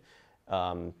communication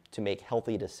to make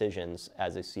healthy decisions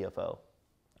as a CFO.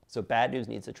 So bad news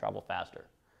needs to travel faster.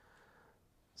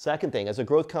 Second thing, as a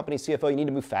growth company CFO, you need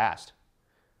to move fast.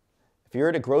 If you're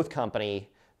at a growth company,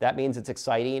 that means it's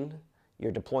exciting,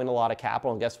 you're deploying a lot of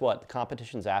capital, and guess what? The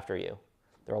competition's after you.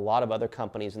 There are a lot of other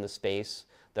companies in the space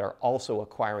that are also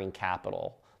acquiring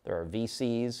capital. There are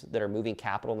VCs that are moving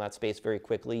capital in that space very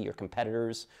quickly. Your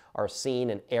competitors are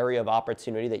seeing an area of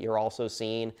opportunity that you're also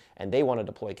seeing, and they want to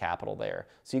deploy capital there.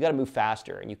 So you got to move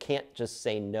faster, and you can't just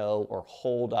say no or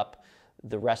hold up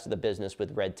the rest of the business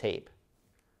with red tape.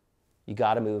 You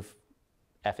got to move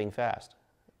effing fast.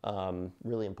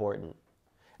 Really important.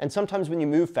 And sometimes when you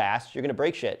move fast, you're going to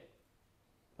break shit.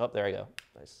 Oh, there I go.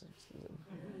 I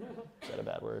said a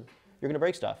bad word. You're going to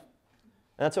break stuff.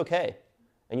 And that's okay.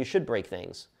 And you should break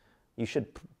things. You should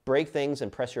break things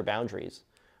and press your boundaries.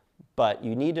 But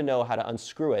you need to know how to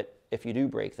unscrew it if you do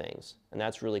break things. And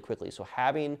that's really quickly. So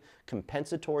having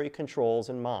compensatory controls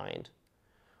in mind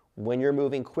when you're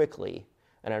moving quickly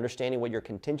and understanding what your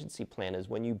contingency plan is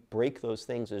when you break those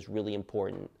things is really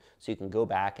important. So you can go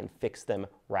back and fix them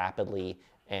rapidly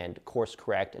and course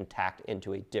correct and tack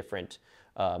into a different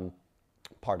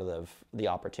part of the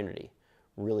opportunity.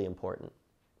 Really important.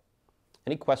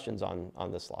 Any questions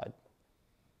on this slide?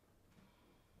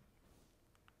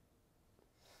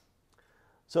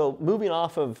 So moving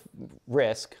off of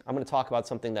risk, I'm going to talk about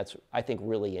something that's, I think,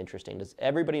 really interesting. Does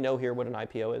everybody know here what an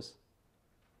IPO is?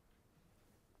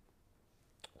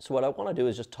 So what I want to do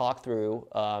is just talk through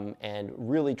and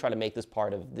really try to make this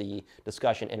part of the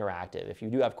discussion interactive. If you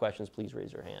do have questions, please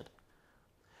raise your hand.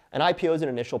 An IPO is an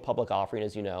initial public offering,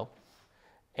 as you know.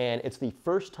 And it's the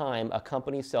first time a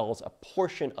company sells a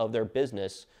portion of their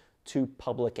business to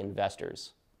public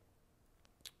investors,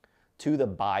 to the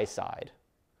buy side.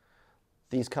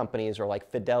 These companies are like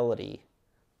Fidelity,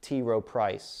 T. Rowe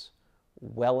Price,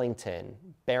 Wellington,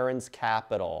 Barron's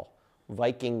Capital,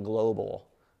 Viking Global.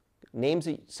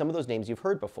 Some of those names you've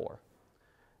heard before.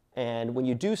 And when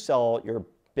you do sell your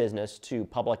business to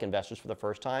public investors for the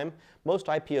first time, most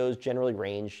IPOs generally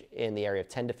range in the area of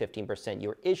 10 to 15%.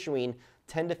 You're issuing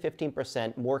 10 to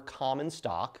 15% more common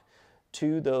stock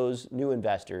to those new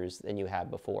investors than you have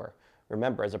before.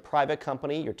 Remember, as a private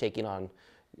company,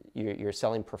 you're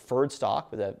selling preferred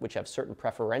stock, which have certain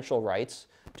preferential rights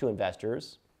to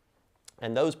investors.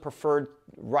 And those preferred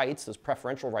rights, those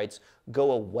preferential rights,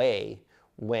 go away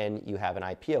when you have an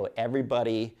IPO.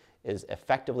 Everybody is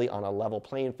effectively on a level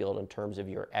playing field in terms of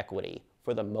your equity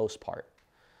for the most part.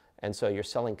 And so you're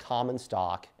selling common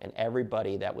stock, and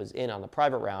everybody that was in on the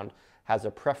private round has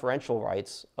the preferential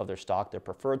rights of their stock, their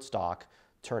preferred stock,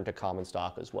 turned to common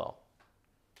stock as well.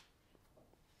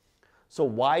 So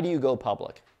why do you go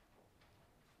public?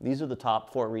 These are the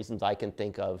top 4 reasons I can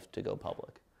think of to go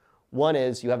public. One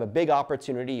is you have a big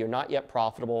opportunity, you're not yet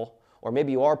profitable, or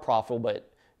maybe you are profitable, but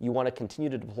you want to continue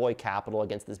to deploy capital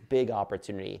against this big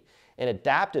opportunity. In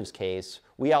Adaptive's case,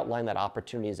 we outline that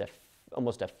opportunity as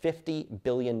almost a $50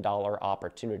 billion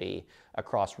opportunity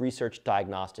across research,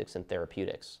 diagnostics, and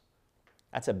therapeutics.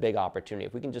 That's a big opportunity.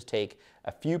 If we can just take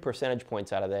a few percentage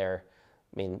points out of there,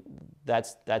 I mean,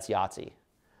 that's Yahtzee.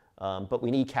 But we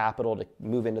need capital to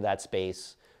move into that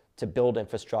space, to build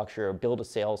infrastructure, build a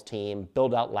sales team,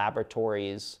 build out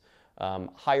laboratories,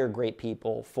 hire great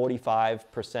people.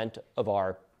 45% of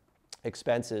our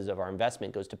expenses of our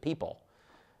investment goes to people.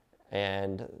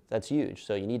 And that's huge.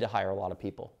 So you need to hire a lot of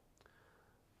people.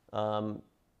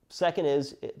 Second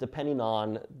is, depending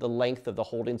on the length of the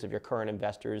holdings of your current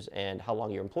investors and how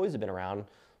long your employees have been around,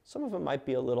 some of them might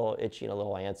be a little itchy and a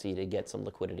little antsy to get some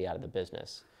liquidity out of the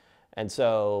business. And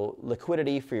so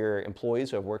liquidity for your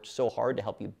employees who have worked so hard to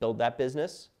help you build that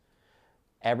business.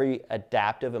 Every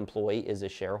Adaptive employee is a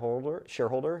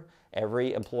shareholder.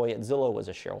 Every employee at Zillow is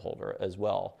a shareholder as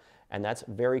well. And that's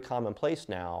very commonplace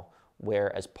now,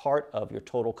 where as part of your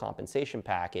total compensation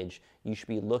package, you should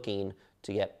be looking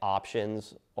to get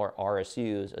options or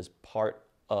RSUs as part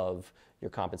of your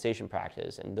compensation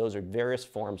practice. And those are various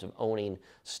forms of owning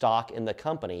stock in the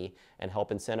company and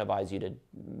help incentivize you to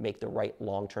make the right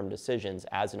long-term decisions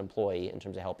as an employee in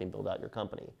terms of helping build out your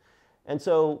company. And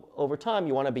so over time,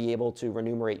 you want to be able to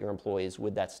remunerate your employees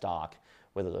with that stock,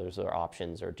 whether those are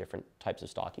options or different types of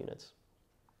stock units.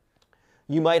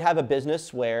 You might have a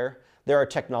business where There are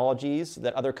technologies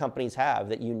that other companies have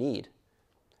that you need,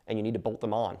 and you need to bolt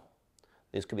them on.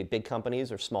 These could be big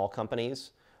companies or small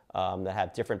companies that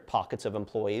have different pockets of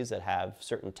employees that have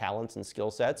certain talents and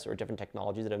skill sets or different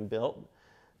technologies that have been built.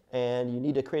 And you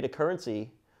need to create a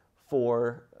currency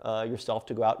for yourself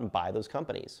to go out and buy those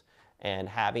companies. And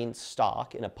having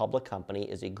stock in a public company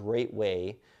is a great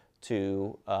way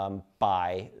to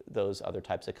buy those other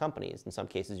types of companies. In some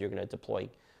cases, you're going to deploy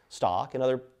stock. In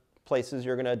other places,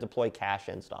 you're going to deploy cash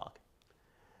and stock.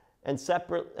 And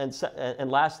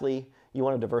lastly, you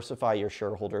want to diversify your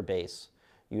shareholder base.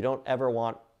 You don't ever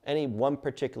want any one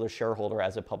particular shareholder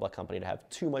as a public company to have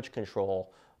too much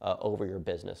control over your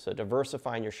business. So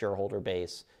diversifying your shareholder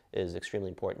base is extremely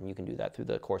important. You can do that through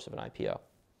the course of an IPO.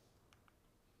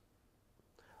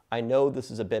 I know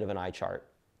this is a bit of an eye chart,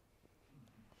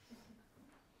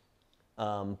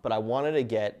 but I wanted to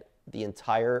get the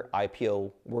entire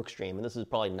IPO workstream, and this is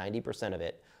probably 90% of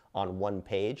it, on one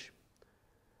page.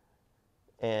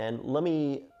 And let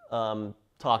me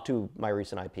talk to my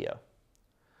recent IPO.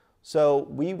 So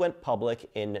we went public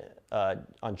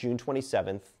on June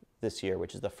 27th this year,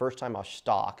 which is the first time our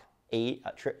stock,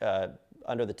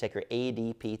 under the ticker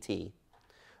ADPT,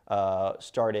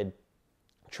 started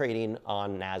trading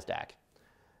on NASDAQ.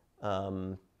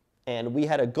 And we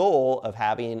had a goal of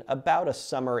having about a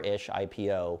summer-ish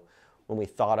IPO when we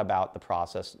thought about the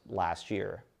process last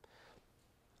year.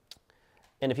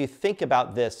 And if you think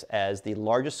about this as the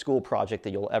largest school project that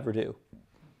you'll ever do,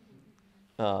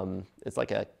 it's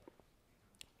like a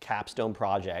capstone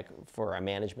project for a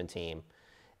management team.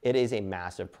 It is a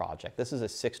massive project. This is a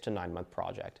 6 to 9 month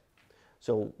project.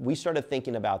 So we started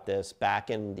thinking about this back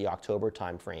in the October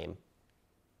timeframe.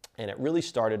 And it really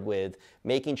started with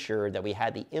making sure that we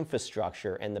had the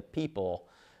infrastructure and the people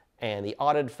and the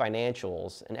audited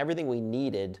financials and everything we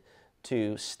needed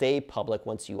to stay public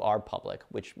once you are public,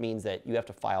 which means that you have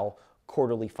to file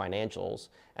quarterly financials.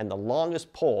 And the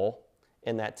longest pole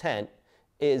in that tent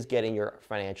is getting your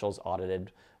financials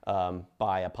audited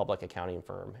by a public accounting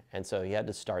firm. And so you had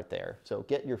to start there. So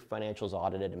get your financials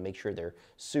audited and make sure they're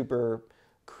super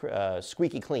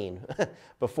squeaky clean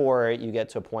before you get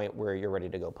to a point where you're ready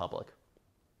to go public.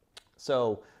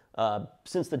 So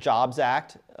since the Jobs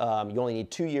Act, you only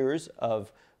need 2 years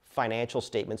of financial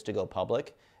statements to go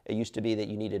public. It used to be that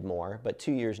you needed more, but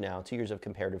 2 years now, 2 years of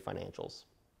comparative financials.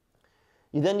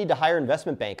 You then need to hire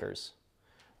investment bankers.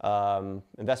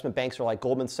 Investment banks are like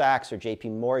Goldman Sachs or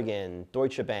JP Morgan,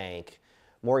 Deutsche Bank,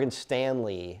 Morgan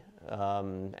Stanley,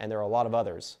 and there are a lot of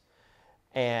others.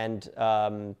 And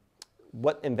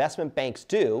what investment banks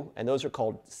do, and those are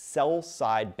called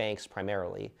sell-side banks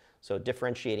primarily, so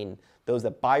differentiating those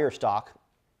that buy your stock,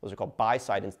 those are called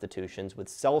buy-side institutions, with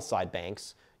sell-side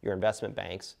banks, your investment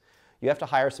banks, you have to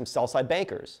hire some sell-side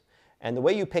bankers. And the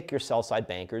way you pick your sell-side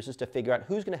bankers is to figure out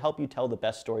who's going to help you tell the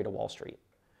best story to Wall Street.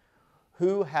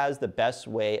 Who has the best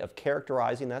way of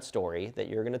characterizing that story that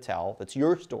you're going to tell, that's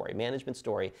your story, management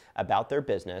story, about their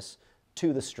business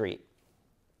to the street.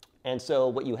 And so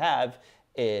what you have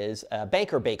is a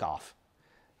banker bake-off,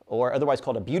 or otherwise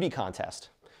called a beauty contest,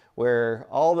 where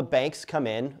all the banks come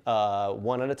in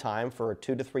one at a time for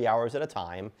 2 to 3 hours at a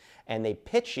time, and they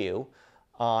pitch you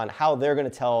on how they're going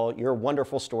to tell your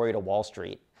wonderful story to Wall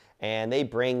Street. And they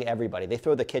bring everybody. They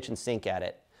throw the kitchen sink at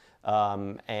it.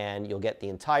 And you'll get the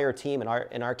entire team. In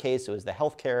our case, it was the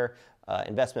healthcare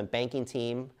investment banking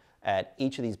team at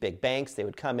each of these big banks. They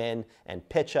would come in and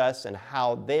pitch us and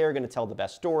how they are going to tell the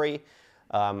best story,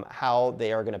 how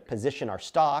they are going to position our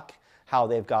stock, how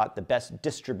they've got the best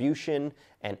distribution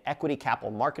and equity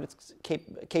capital markets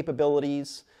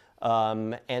capabilities.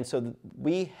 And so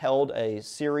we held a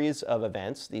series of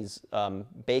events, these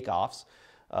bake-offs,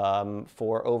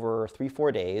 for over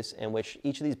 3-4 days, in which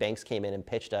each of these banks came in and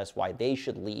pitched us why they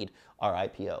should lead our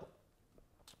IPO.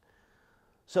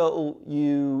 So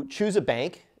you choose a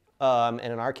bank, and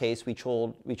in our case, we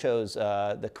chose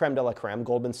the creme de la creme,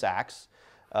 Goldman Sachs,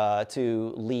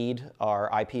 to lead our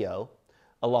IPO,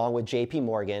 along with JP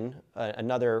Morgan,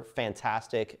 another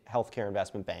fantastic healthcare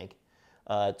investment bank,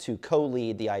 to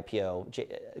co-lead the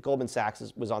IPO. Goldman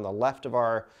Sachs was on the left of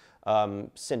our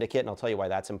syndicate, and I'll tell you why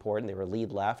that's important. They were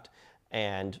lead left,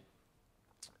 and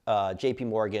JP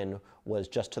Morgan was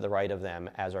just to the right of them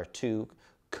as our 2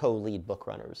 co-lead book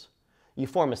runners. You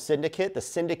form a syndicate. The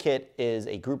syndicate is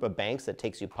a group of banks that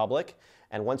takes you public,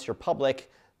 and once you're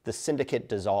public, the syndicate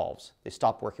dissolves. They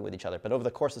stop working with each other. But over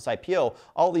the course of this IPO,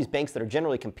 all these banks that are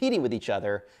generally competing with each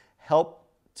other help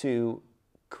to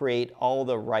create all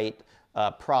the right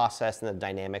process and the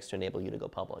dynamics to enable you to go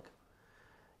public.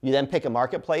 You then pick a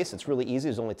marketplace. It's really easy.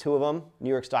 There's only two of them, New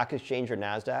York Stock Exchange or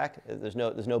NASDAQ.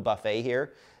 There's no buffet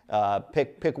here.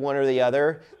 Pick one or the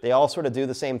other. They all sort of do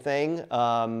the same thing,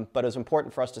 but it was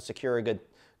important for us to secure a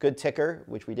good ticker,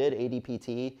 which we did,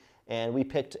 ADPT, and we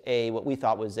picked what we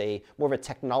thought was more of a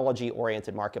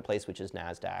technology-oriented marketplace, which is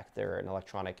NASDAQ. They're an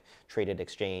electronic traded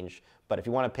exchange, but if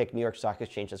you want to pick New York Stock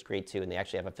Exchange, that's great too, and they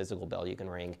actually have a physical bell you can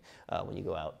ring when you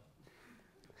go out.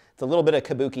 It's a little bit of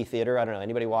kabuki theater. I don't know,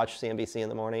 anybody watch CNBC in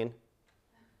the morning?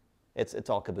 It's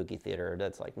all kabuki theater.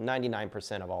 That's like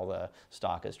 99% of all the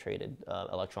stock is traded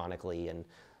electronically, and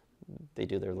they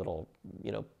do their little,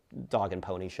 dog and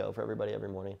pony show for everybody every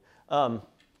morning.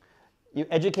 You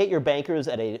educate your bankers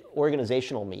at an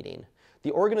organizational meeting.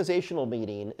 The organizational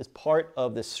meeting is part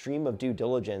of the stream of due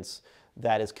diligence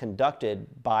that is conducted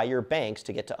by your banks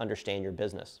to get to understand your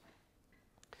business.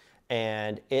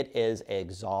 And it is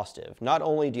exhaustive. Not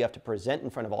only do you have to present in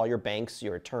front of all your banks,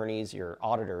 your attorneys, your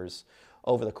auditors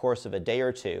over the course of a day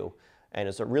or two, and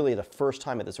it's really the first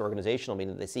time at this organizational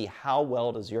meeting that they see how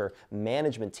well does your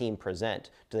management team present.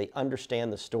 Do they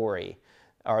understand the story?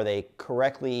 Are they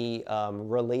correctly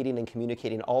relating and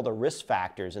communicating all the risk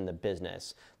factors in the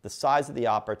business, the size of the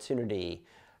opportunity,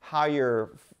 how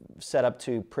you're set up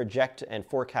to project and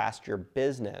forecast your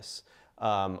business,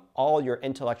 all your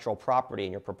intellectual property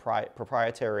and your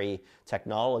proprietary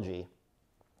technology?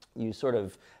 You sort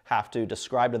of have to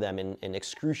describe to them in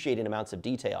excruciating amounts of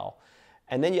detail.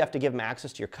 And then you have to give them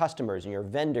access to your customers and your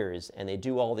vendors, and they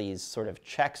do all these sort of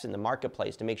checks in the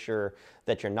marketplace to make sure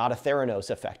that you're not a Theranos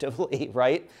effectively,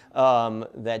 right?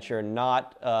 That you're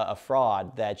not a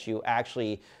fraud, that you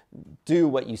actually do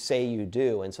what you say you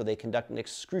do. And so they conduct an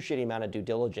excruciating amount of due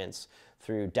diligence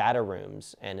through data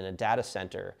rooms and in a data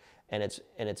center, and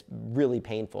it's really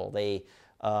painful. They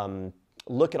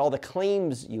look at all the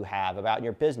claims you have about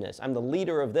your business. I'm the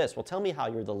leader of this. Well, tell me how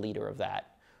you're the leader of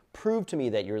that. Prove to me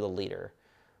that you're the leader,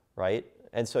 right?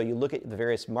 And so you look at the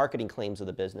various marketing claims of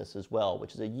the business as well,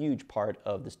 which is a huge part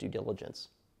of this due diligence.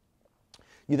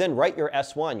 You then write your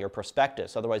S1, your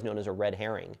prospectus, otherwise known as a red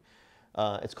herring.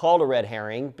 It's called a red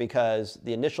herring because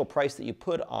the initial price that you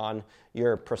put on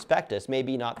your prospectus may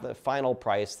be not the final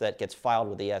price that gets filed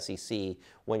with the SEC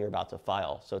when you're about to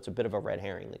file. So it's a bit of a red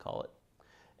herring, they call it.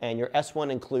 And your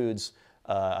S1 includes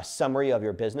a summary of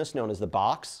your business known as the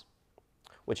box,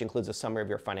 which includes a summary of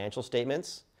your financial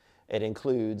statements. It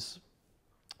includes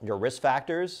your risk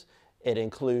factors. It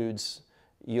includes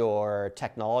your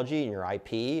technology and your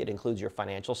IP. It includes your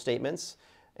financial statements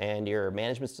and your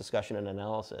management's discussion and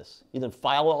analysis. You then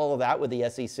file all of that with the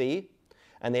SEC,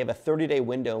 and they have a 30-day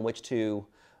window in which to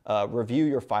review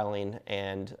your filing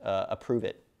and approve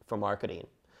it for marketing.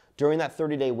 During that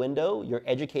 30-day window, you're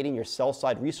educating your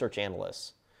sell-side research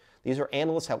analysts. These are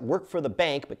analysts that work for the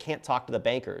bank but can't talk to the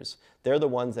bankers. They're the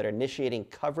ones that are initiating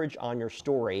coverage on your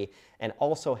story and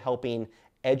also helping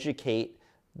educate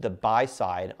the buy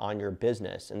side on your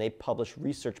business. And they publish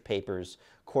research papers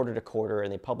quarter to quarter,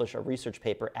 and they publish a research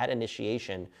paper at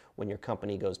initiation when your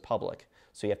company goes public.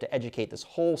 So you have to educate this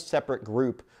whole separate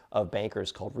group of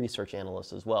bankers called research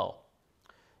analysts as well.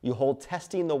 You hold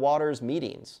testing the waters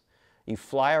meetings. You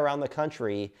fly around the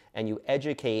country and you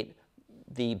educate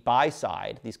the buy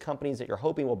side, these companies that you're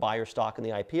hoping will buy your stock in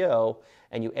the IPO,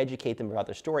 and you educate them about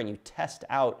their story, and you test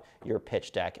out your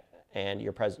pitch deck and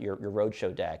your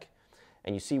roadshow deck,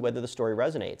 and you see whether the story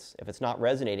resonates. If it's not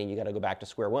resonating, you got to go back to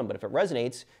square one. But if it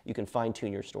resonates, you can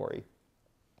fine-tune your story.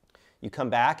 You come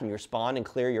back and you respond and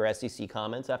clear your SEC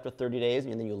comments after 30 days,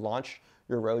 and then you launch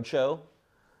your roadshow.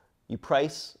 You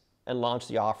price and launch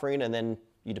the offering, and then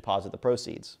you deposit the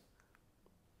proceeds.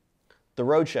 The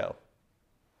roadshow.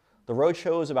 The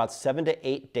roadshow is about 7 to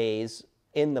 8 days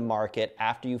in the market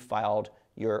after you filed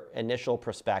your initial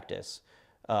prospectus.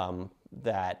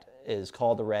 That is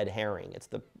called the red herring. It's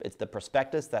the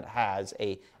prospectus that has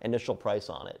an initial price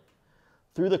on it.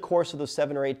 Through the course of those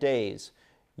 7 or 8 days,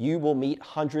 you will meet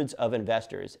hundreds of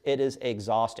investors. It is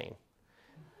exhausting.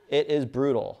 It is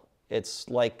brutal. It's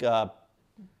like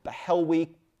Hell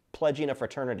Week pledging a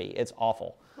fraternity. It's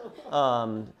awful.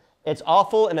 It's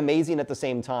awful and amazing at the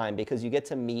same time because you get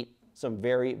to meet some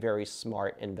very, very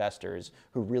smart investors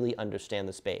who really understand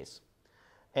the space.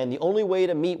 And the only way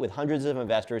to meet with hundreds of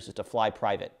investors is to fly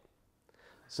private.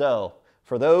 So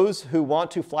for those who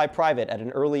want to fly private at an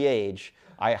early age,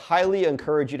 I highly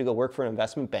encourage you to go work for an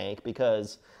investment bank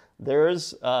because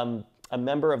there's a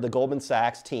member of the Goldman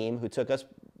Sachs team who took us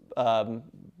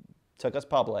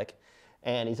public,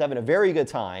 and he's having a very good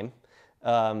time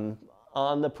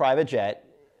on the private jet,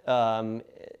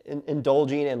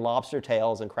 indulging in lobster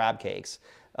tails and crab cakes.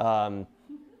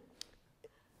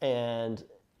 And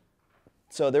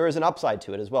So there is an upside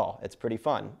to it as well. It's pretty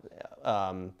fun.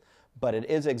 But it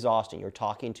is exhausting. You're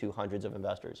talking to hundreds of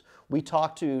investors. We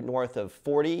talk to north of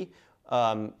 40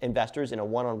 investors in a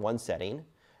one-on-one setting.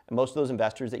 And most of those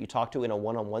investors that you talk to in a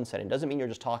one-on-one setting doesn't mean you're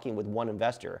just talking with one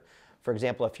investor. For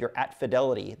example, if you're at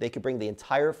Fidelity, they could bring the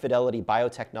entire Fidelity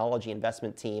biotechnology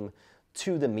investment team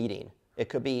to the meeting. It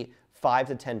could be 5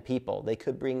 to 10 people. They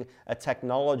could bring a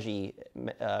technology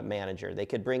manager. They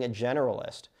could bring a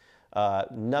generalist.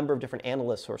 Number of different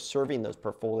analysts who are serving those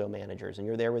portfolio managers, and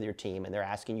you're there with your team, and they're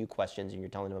asking you questions, and you're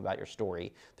telling them about your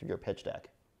story through your pitch deck.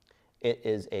 It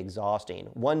is exhausting.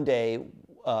 One day,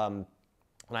 and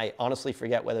I honestly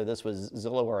forget whether this was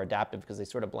Zillow or Adaptive because they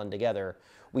sort of blend together.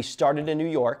 We started in New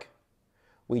York.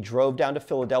 We drove down to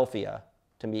Philadelphia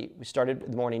to meet. We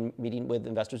started the morning meeting with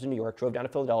investors in New York, drove down to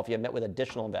Philadelphia, met with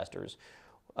additional investors.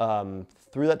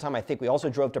 Through that time, I think we also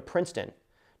drove to Princeton,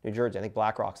 New Jersey. I think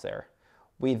BlackRock's there.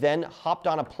 We then hopped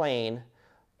on a plane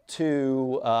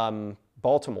to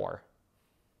Baltimore,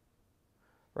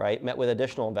 right? Met with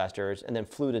additional investors, and then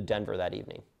flew to Denver that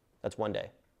evening. That's one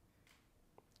day.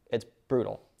 It's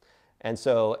brutal. And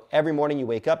so every morning you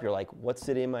wake up, you're like, what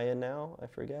city am I in now? I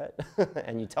forget.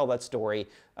 And you tell that story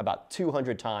about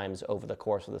 200 times over the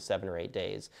course of the 7 or 8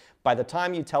 days. By the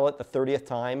time you tell it the 30th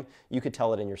time, you could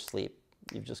tell it in your sleep.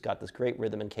 You've just got this great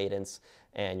rhythm and cadence,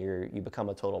 and you become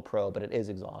a total pro, but it is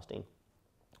exhausting.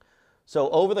 So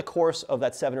over the course of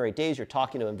that 7 or 8 days, you're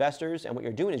talking to investors, and what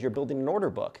you're doing is you're building an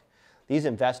order book. These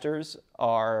investors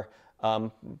are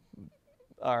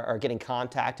getting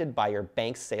contacted by your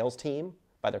bank's sales team,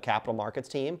 by their capital markets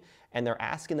team, and they're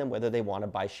asking them whether they want to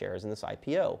buy shares in this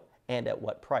IPO and at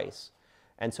what price.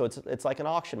 And so it's like an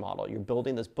auction model. You're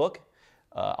building this book.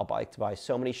 I'll buy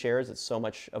so many shares at so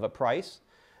much of a price,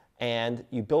 and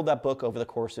you build that book over the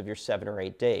course of your 7 or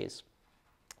 8 days.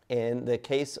 In the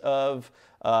case of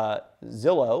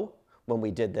Zillow, when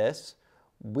we did this,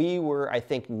 we were, I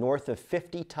think, north of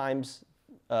 50 times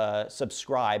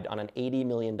subscribed on an $80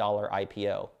 million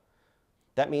IPO.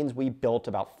 That means we built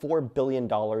about $4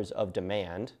 billion of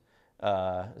demand.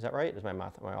 Is that right? Is my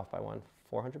math, am I off by one?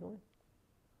 400 million?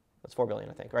 That's 4 billion,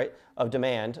 I think, right? Of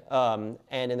demand. And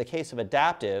in the case of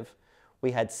Adaptive,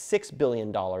 we had $6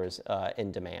 billion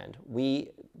in demand.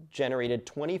 We generated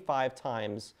 25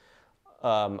 times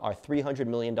our $300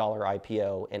 million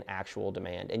IPO in actual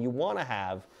demand. And you want to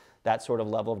have that sort of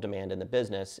level of demand in the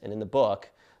business and in the book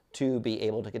to be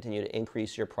able to continue to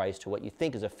increase your price to what you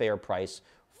think is a fair price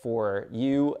for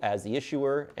you as the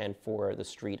issuer and for the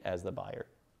street as the buyer.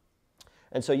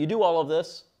 And so you do all of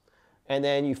this, and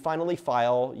then you finally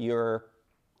file your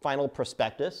final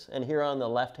prospectus. And here on the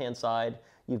left-hand side,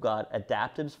 you've got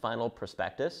Adaptive's final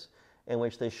prospectus, in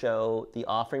which they show the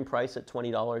offering price at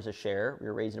 $20 a share. We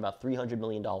were raising about $300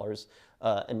 million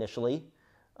initially.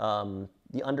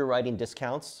 The underwriting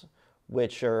discounts,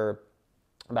 which are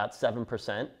about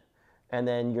 7%, and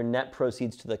then your net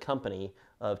proceeds to the company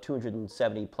of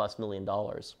 $270+ million.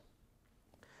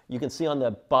 You can see on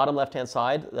the bottom left-hand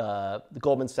side, the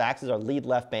Goldman Sachs is our lead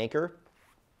left banker,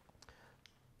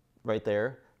 right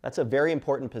there. That's a very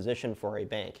important position for a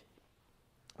bank.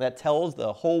 That tells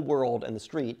the whole world and the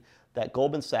street that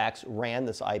Goldman Sachs ran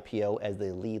this IPO as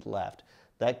the lead left.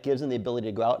 That gives them the ability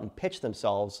to go out and pitch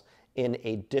themselves in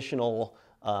additional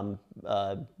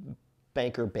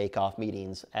banker bake-off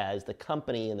meetings as the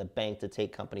company and the bank to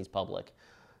take companies public.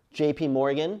 JP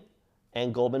Morgan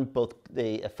and Goldman both,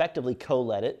 they effectively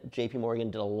co-led it. JP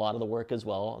Morgan did a lot of the work as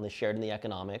well, and they shared in the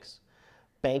economics.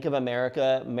 Bank of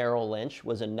America, Merrill Lynch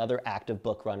was another active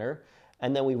book runner.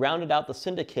 And then we rounded out the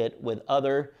syndicate with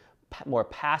other more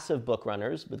passive book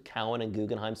runners with Cohen and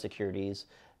Guggenheim Securities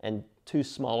and 2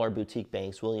 smaller boutique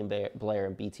banks, William Blair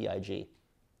and BTIG.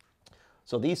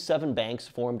 So these 7 banks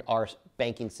formed our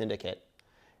banking syndicate.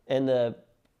 In the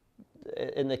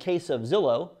case of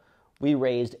Zillow, we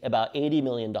raised about $80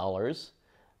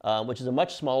 million, which is a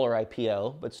much smaller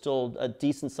IPO, but still a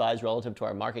decent size relative to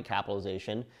our market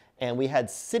capitalization. And we had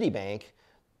Citibank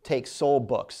take sole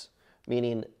books,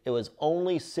 meaning it was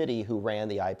only Citi who ran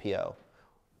the IPO.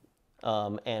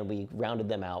 And we rounded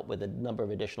them out with a number of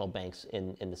additional banks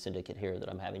in the syndicate here that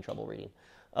I'm having trouble reading.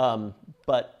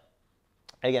 But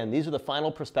again, these are the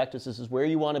final prospectus. This is where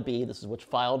you want to be. This is what's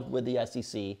filed with the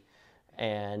SEC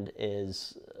and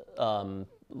is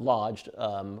lodged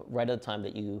right at the time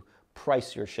that you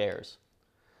price your shares.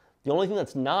 The only thing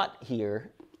that's not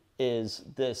here is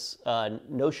this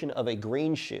notion of a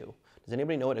green shoe. Does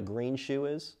anybody know what a green shoe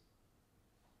is?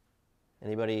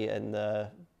 Anybody in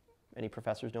any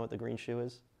professors know what the green shoe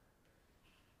is?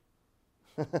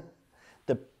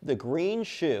 The green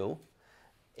shoe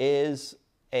is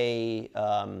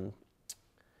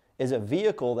is a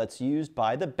vehicle that's used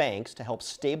by the banks to help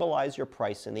stabilize your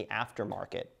price in the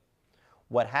aftermarket.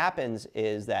 What happens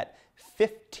is that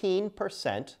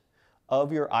 15%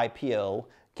 of your IPO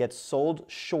gets sold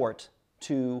short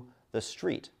to the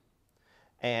street.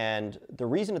 And the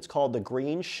reason it's called the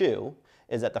green shoe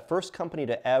is that the first company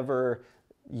to ever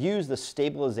use the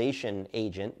stabilization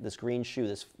agent, this green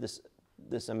shoe,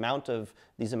 this amount of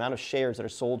shares that are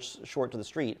sold short to the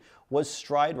street, was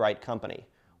Stride Rite Company,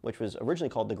 which was originally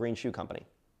called the Green Shoe Company.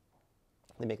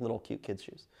 They make little cute kids'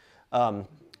 shoes. The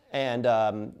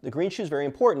green shoe is very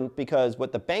important because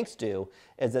what the banks do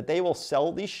is that they will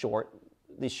sell these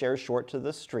shares short to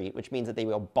the street, which means that they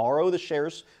will borrow the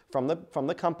shares from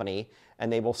the company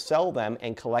and they will sell them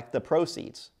and collect the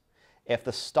proceeds. If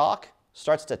the stock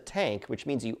starts to tank, which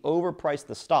means you overprice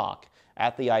the stock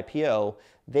at the IPO,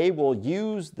 they will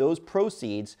use those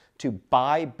proceeds to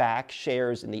buy back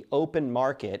shares in the open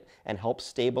market and help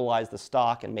stabilize the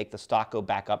stock and make the stock go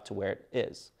back up to where it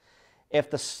is. If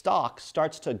the stock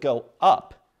starts to go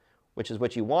up, which is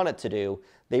what you want it to do,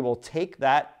 they will take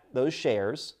those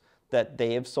shares that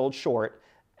they have sold short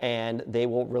and they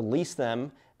will release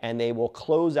them and they will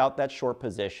close out that short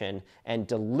position and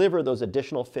deliver those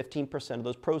additional 15% of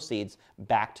those proceeds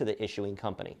back to the issuing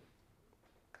company.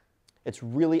 It's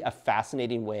really a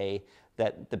fascinating way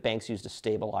that the banks use to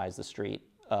stabilize the street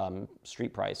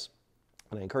price.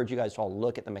 And I encourage you guys to all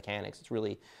look at the mechanics. It's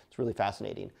really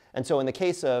fascinating. And so in the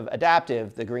case of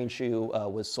Adaptive, the green shoe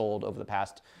was sold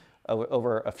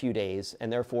over a few days,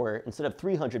 and therefore instead of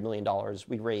 $300 million,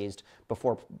 we raised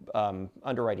before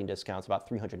underwriting discounts about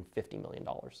 $350 million.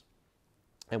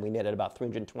 And we netted about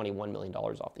 $321 million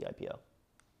off the IPO.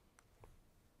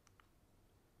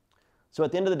 So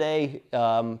at the end of the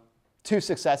day, 2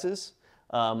 successes.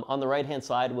 On the right-hand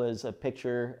side was a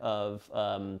picture of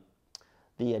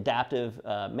the Adaptive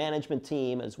management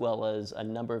team, as well as a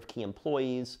number of key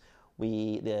employees.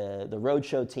 The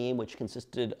roadshow team, which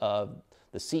consisted of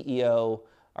the CEO,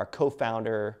 our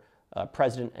co-founder,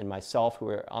 president, and myself, who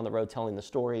were on the road telling the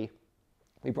story.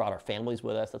 We brought our families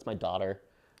with us. That's my daughter.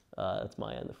 That's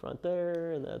Maya in the front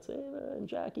there, and that's Ava and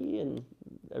Jackie and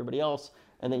everybody else.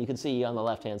 And then you can see on the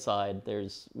left-hand side,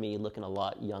 there's me looking a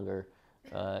lot younger,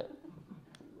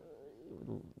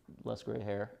 less gray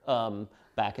hair,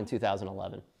 back in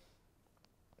 2011.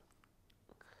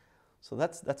 So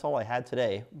that's all I had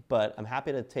today, but I'm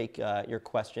happy to take your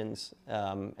questions,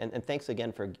 and thanks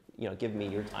again for giving me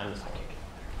your time this morning.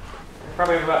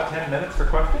 Probably have about 10 minutes for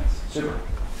questions. Super.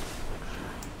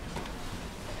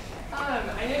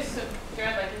 I noticed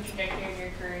throughout the trajectory of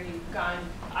your career, you've gone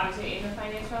obviously in the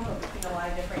finance realm, but between a lot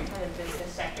of different kind of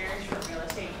business sectors, from real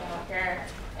estate to healthcare.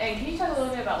 And can you talk a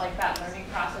little bit about that learning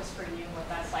process for you and what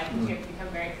that's like? Because you have become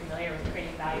very familiar with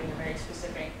creating value in a very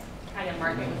specific kind of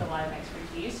market with a lot of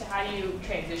expertise. So how do you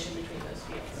transition between those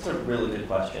fields? That's a really good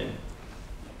question.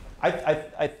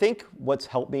 I think what's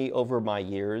helped me over my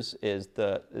years is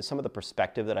some of the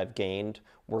perspective that I've gained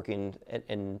working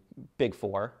in Big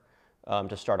Four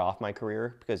to start off my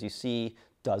career, because you see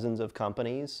dozens of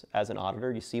companies as an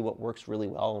auditor. You see what works really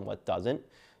well and what doesn't.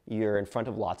 You're in front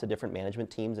of lots of different management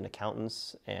teams and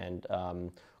accountants and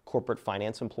corporate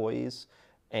finance employees.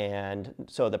 And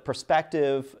so the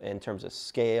perspective in terms of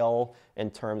scale, in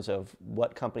terms of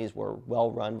what companies were well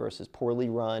run versus poorly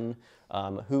run,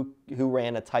 who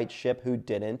ran a tight ship, who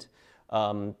didn't,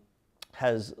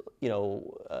 has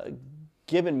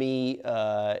given me,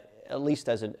 at least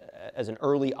as an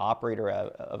early operator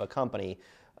of a company,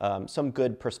 some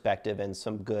good perspective and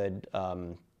some good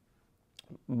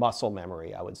muscle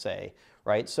memory, I would say,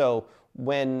 right? So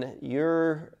when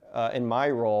you're in my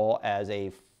role as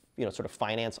a sort of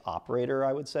finance operator,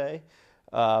 I would say,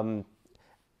 I'd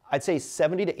say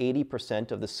 70 to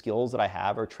 80% of the skills that I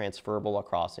have are transferable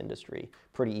across industry.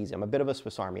 Pretty easy. I'm a bit of a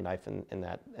Swiss Army knife in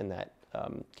that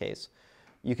case.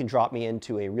 You can drop me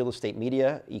into a real estate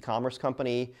media e-commerce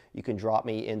company. You can drop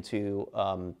me into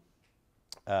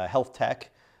health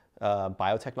tech,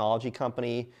 biotechnology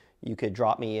company. You could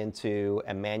drop me into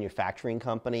a manufacturing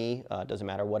company. Doesn't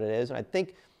matter what it is. And I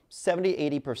think 70,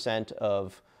 80%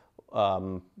 of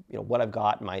what I've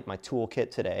got in my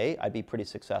toolkit today, I'd be pretty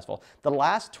successful. The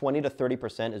last 20 to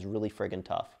 30% is really friggin'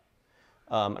 tough.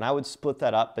 And I would split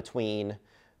that up between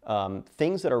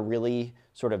things that are really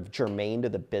sort of germane to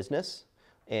the business.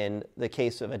 In the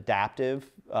case of Adaptive,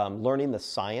 learning the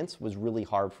science was really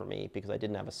hard for me because I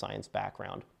didn't have a science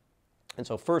background. And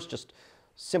so first, just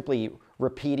simply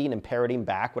repeating and parroting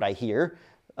back what I hear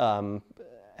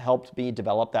helped me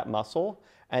develop that muscle.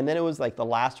 And then it was like the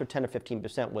last 10 or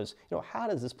 15% was, how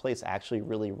does this place actually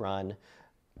really run?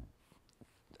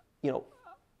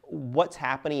 What's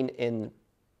happening in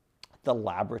the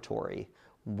laboratory?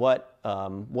 What are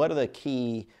the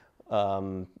key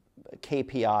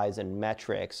KPIs and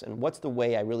metrics, and what's the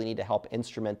way I really need to help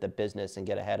instrument the business and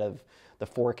get ahead of the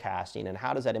forecasting, and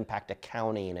how does that impact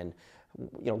accounting? And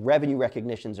revenue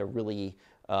recognitions are really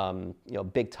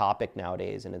big topic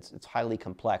nowadays, and it's highly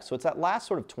complex. So it's that last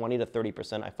sort of 20 to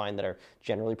 30% I find that are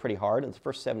generally pretty hard, and the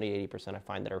first 70 to 80% I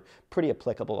find that are pretty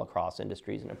applicable across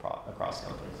industries and across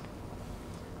companies.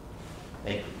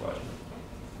 Thank you for the question.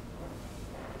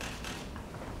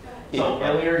 So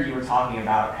earlier you were talking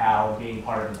about how being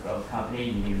part of a growth company,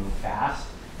 you need to move fast,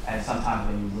 and sometimes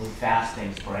when you move fast,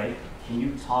 things break. Can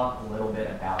you talk a little bit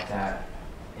about that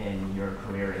in your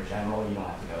career in general? You don't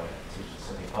have to go too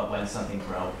specific, but when something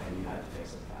broke and you had to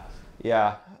fix it fast.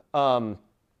 Yeah. I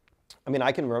mean,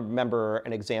 I can remember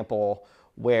an example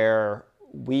where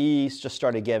we just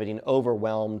started getting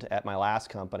overwhelmed at my last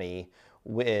company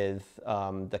with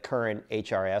the current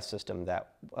HRIS system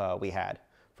that we had,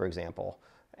 for example.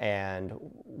 And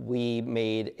we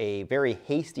made a very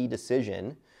hasty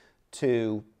decision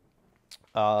to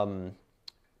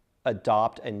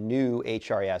adopt a new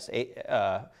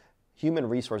HRIS, Human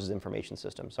Resources Information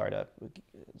System.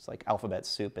 It's like alphabet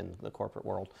soup in the corporate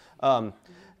world.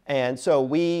 And so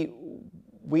we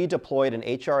deployed an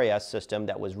HRIS system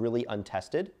that was really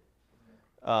untested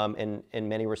in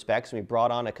many respects. And we brought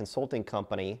on a consulting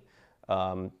company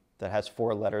that has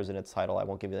 4 letters in its title. I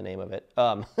won't give you the name of it.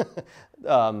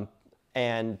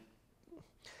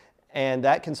 And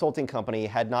that consulting company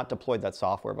had not deployed that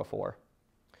software before.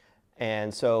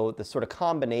 And so the sort of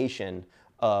combination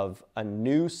of a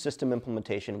new system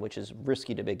implementation, which is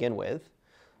risky to begin with,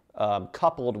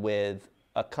 coupled with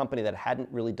a company that hadn't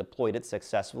really deployed it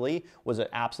successfully, was an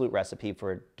absolute recipe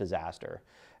for disaster.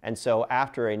 And so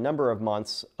after a number of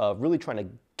months of really trying to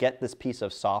get this piece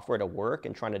of software to work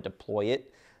and trying to deploy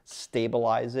it,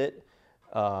 stabilize it,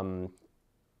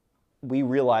 we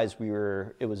realized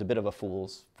it was a bit of a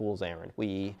fool's errand.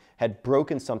 We had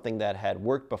broken something that had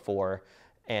worked before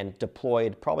and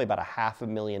deployed probably about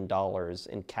 $500,000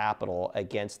 in capital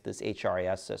against this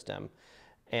HRIS system.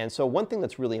 And so one thing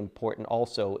that's really important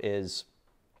also is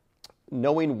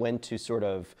knowing when to sort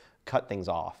of cut things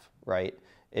off, right?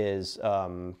 It's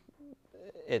not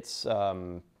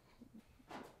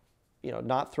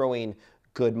throwing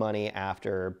good money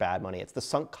after bad money. It's the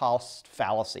sunk cost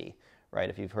fallacy, right?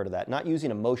 If you've heard of that. Not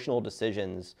using emotional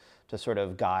decisions to sort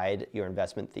of guide your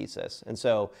investment thesis. And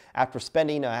so after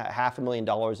spending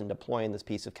 $500,000 in deploying this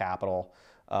piece of capital,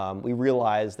 we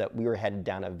realized that we were headed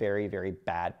down a very, very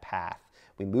bad path.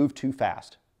 We moved too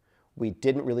fast. We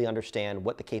didn't really understand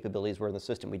what the capabilities were in the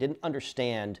system. We didn't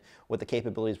understand what the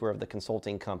capabilities were of the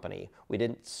consulting company. We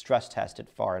didn't stress test it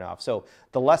far enough. So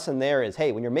the lesson there is,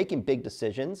 hey, when you're making big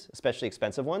decisions, especially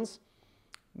expensive ones,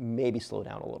 maybe slow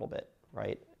down a little bit,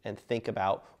 right? And think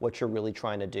about what you're really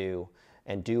trying to do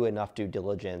and do enough due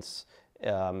diligence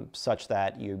such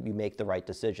that you make the right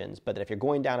decisions. But if you're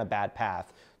going down a bad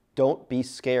path, don't be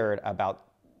scared about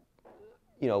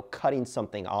cutting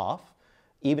something off,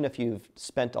 even if you've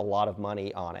spent a lot of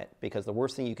money on it, because the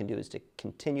worst thing you can do is to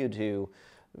continue to,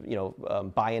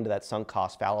 buy into that sunk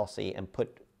cost fallacy and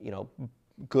put,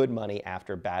 good money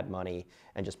after bad money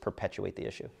and just perpetuate the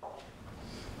issue.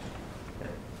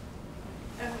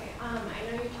 Okay, I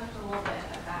know you talked a little bit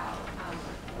about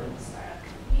when to start a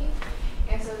company,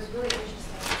 and so it's really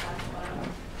interesting. That's what I'm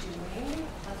doing.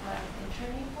 That's what I'm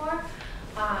interning for,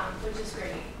 which is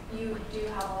great. You do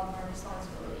have a lot more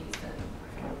responsibilities than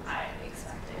I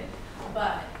expected.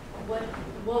 But what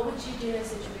would you do in a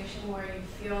situation where you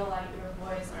feel like your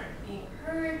voice aren't being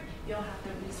heard, you don't have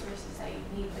the resources that you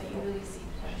need, but you really see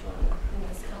potential in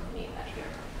this company that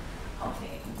you're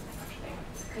helping?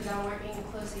 Because I'm working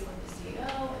closely with the CEO,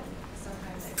 and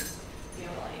sometimes I just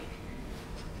feel like,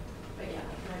 but yeah,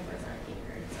 my voice aren't being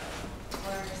heard. So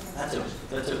what are some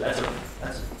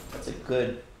That's a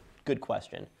good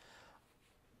question.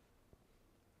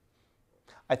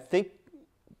 I think,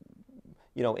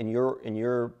 in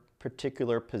your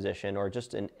particular position, or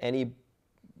just in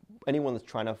anyone that's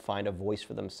trying to find a voice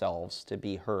for themselves to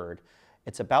be heard,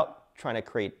 it's about trying to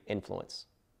create influence,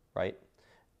 right?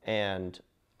 And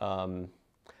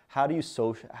how do you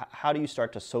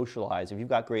start to socialize? If you've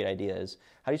got great ideas,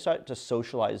 how do you start to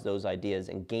socialize those ideas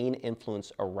and gain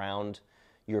influence around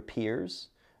your peers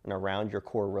and around your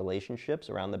core relationships,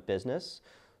 around the business,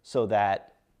 so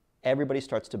that everybody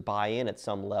starts to buy in at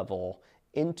some level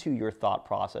into your thought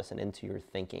process and into your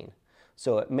thinking?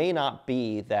 So it may not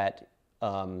be that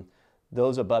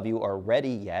those above you are ready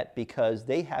yet because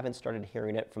they haven't started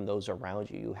hearing it from those around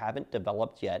you. You haven't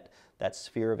developed yet that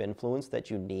sphere of influence that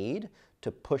you need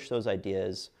to push those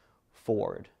ideas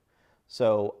forward.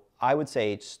 So I would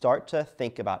say start to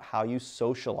think about how you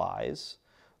socialize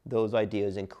those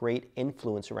ideas and create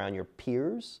influence around your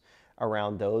peers,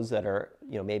 around those that are,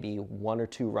 maybe 1 or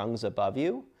 2 rungs above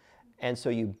you. And so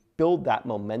you build that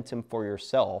momentum for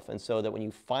yourself. And so that when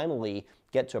you finally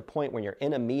get to a point when you're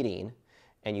in a meeting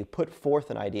and you put forth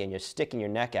an idea and you're sticking your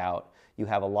neck out, you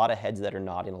have a lot of heads that are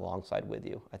nodding alongside with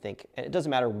you. I think, and it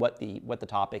doesn't matter what the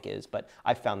topic is, but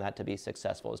I found that to be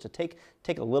successful, is to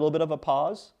take a little bit of a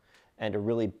pause and to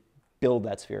really build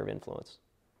that sphere of influence.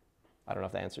 I don't know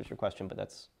if that answers your question, but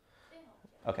that's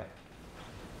okay.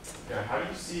 Yeah, how do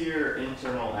you see your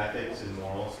internal ethics and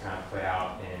morals kind of play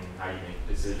out in how you make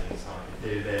decisions on like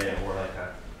a day-to-day or like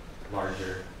a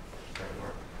larger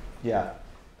framework? Yeah,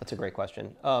 that's a great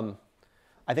question.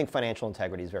 I think financial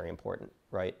integrity is very important,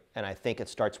 right? And I think it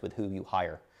starts with who you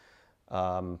hire.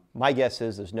 My guess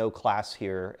is there's no class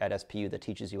here at SPU that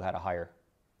teaches you how to hire.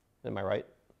 Am I right?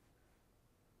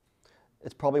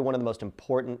 It's probably one of the most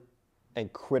important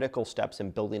and critical steps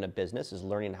in building a business is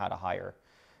learning how to hire.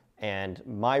 And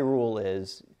my rule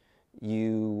is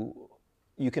you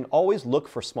can always look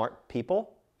for smart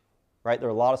people, right? There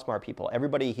are a lot of smart people.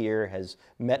 Everybody here has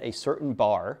met a certain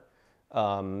bar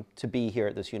to be here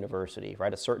at this university,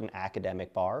 right? A certain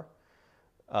academic bar.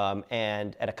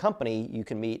 And at a company, you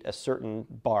can meet a certain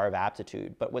bar of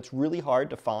aptitude. But what's really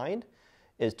hard to find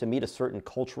is to meet a certain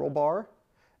cultural bar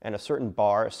and a certain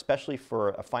bar, especially for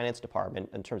a finance department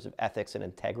in terms of ethics and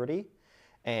integrity.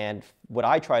 And what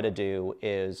I try to do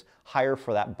is hire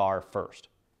for that bar first,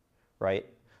 right?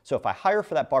 So if I hire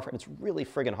for that bar first, it's really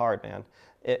friggin' hard, man.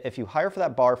 If you hire for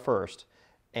that bar first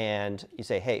and you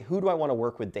say, hey, who do I want to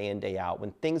work with day in, day out? When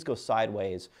things go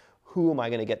sideways, who am I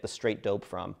going to get the straight dope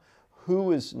from?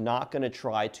 Who is not going to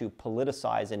try to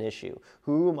politicize an issue?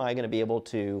 Who am I going to be able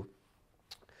to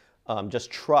just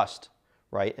trust,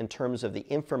 right, in terms of the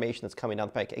information that's coming down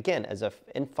the pike? Again,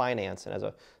 in finance and as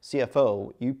a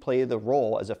CFO, you play the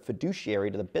role as a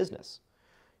fiduciary to the business.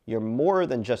 You're more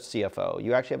than just CFO.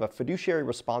 You actually have a fiduciary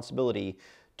responsibility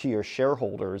to your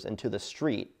shareholders and to the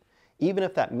street. Even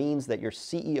if that means that your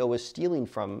CEO is stealing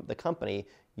from the company,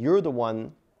 you're the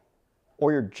one,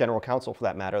 or your general counsel for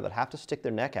that matter, that have to stick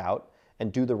their neck out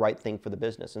and do the right thing for the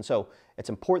business. And so it's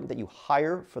important that you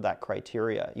hire for that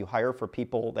criteria. You hire for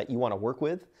people that you want to work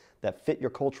with, that fit your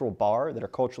cultural bar, that are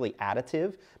culturally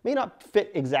additive. May not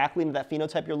fit exactly into that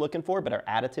phenotype you're looking for, but are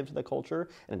additive to the culture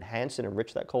and enhance and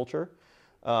enrich that culture.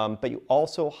 But you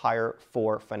also hire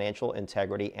for financial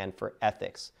integrity and for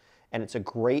ethics. And it's a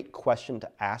great question to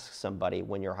ask somebody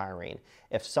when you're hiring.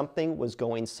 If something was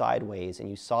going sideways and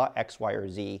you saw X, Y, or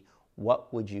Z,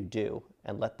 what would you do?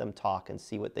 And let them talk and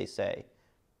see what they say.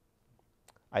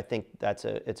 I think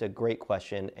it's a great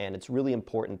question, and it's really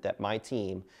important that my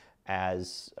team,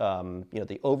 as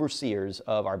the overseers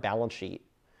of our balance sheet,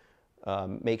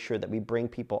 make sure that we bring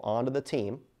people onto the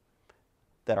team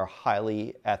that are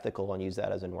highly ethical and use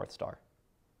that as a North Star.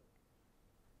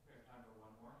 We have time for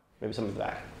one more. Maybe something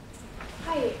back.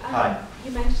 Hi. Hi.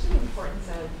 You mentioned the importance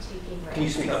of taking risks. Can you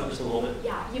speak up just a little bit?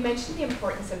 Yeah, you mentioned the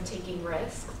importance of taking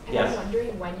risks. And Yes. I'm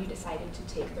wondering when you decided to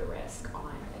take the risk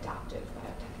on adaptive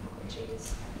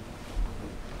biotechnologies.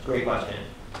 Great question.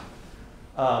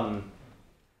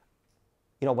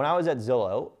 When I was at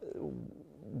Zillow,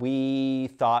 we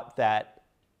thought that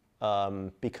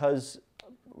because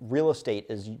real estate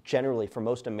is generally, for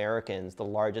most Americans, the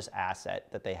largest asset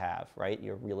that they have, right?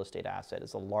 Your real estate asset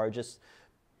is the largest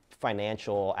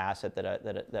financial asset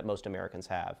that most Americans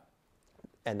have.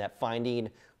 And that finding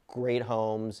great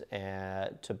homes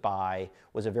to buy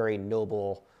was a very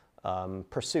noble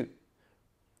pursuit.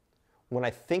 When I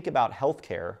think about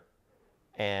healthcare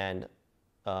and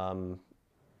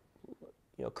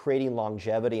creating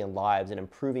longevity in lives and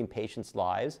improving patients'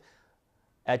 lives,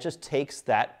 it just takes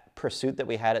that pursuit that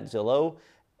we had at Zillow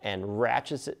and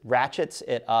ratchets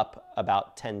it up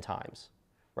about 10 times,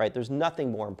 right? There's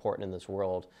nothing more important in this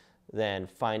world than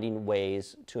finding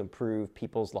ways to improve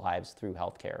people's lives through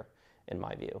healthcare, in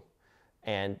my view.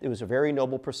 And it was a very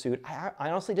noble pursuit. I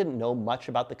honestly didn't know much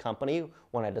about the company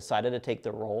when I decided to take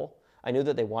the role. I knew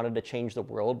that they wanted to change the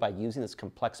world by using this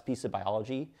complex piece of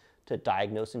biology to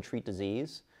diagnose and treat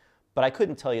disease. But I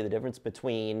couldn't tell you the difference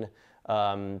between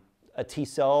a T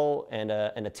cell and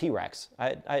a T-Rex.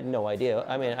 I had no idea.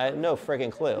 I mean, I had no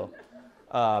friggin' clue.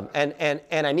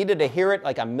 And I needed to hear it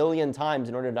like a million times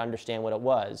in order to understand what it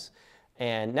was.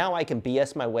 And now I can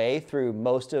BS my way through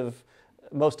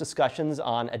most discussions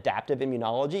on adaptive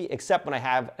immunology, except when I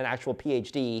have an actual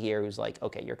PhD here who's like,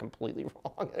 okay, you're completely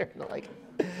wrong. Like,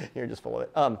 you're just full of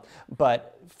it.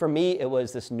 But for me, it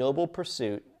was this noble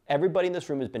pursuit. Everybody in this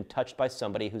room has been touched by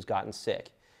somebody who's gotten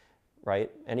sick.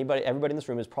 right? Everybody in this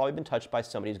room has probably been touched by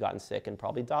somebody who's gotten sick and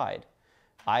probably died.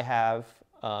 I have,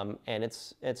 and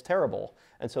it's terrible.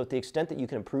 And so to the extent that you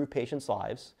can improve patients'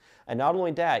 lives, and not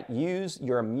only that, use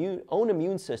your own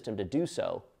immune system to do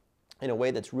so in a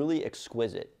way that's really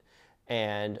exquisite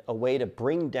and a way to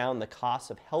bring down the costs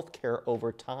of healthcare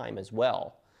over time as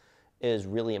well is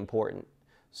really important.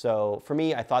 So for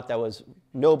me, I thought that was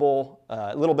noble,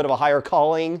 a little bit of a higher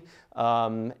calling,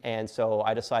 and so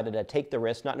I decided to take the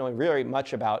risk, not knowing very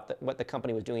much about what the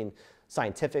company was doing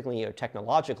scientifically or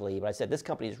technologically, but I said this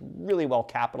company is really well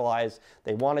capitalized,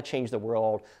 they want to change the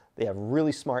world, they have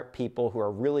really smart people who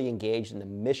are really engaged in the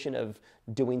mission of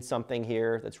doing something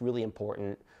here that's really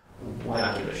important. Why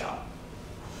not give it a shot?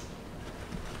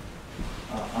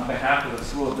 On behalf of the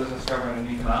School of Business, Government,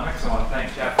 and Economics, I want to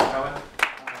thank Jeff for coming.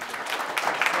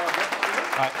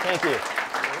 All right, thank you.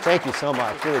 Thank you so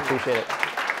much. Really appreciate it.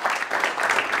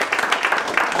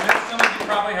 I know some of you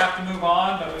probably have to move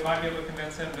on, but we might be able to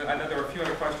convince him that, I know there were a few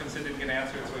other questions that didn't get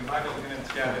answered, so we might be able to convince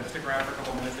Jeff to stick around for a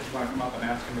couple minutes if you want to come up and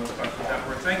ask him those questions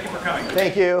afterwards. Thank you for coming.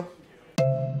 Thank you.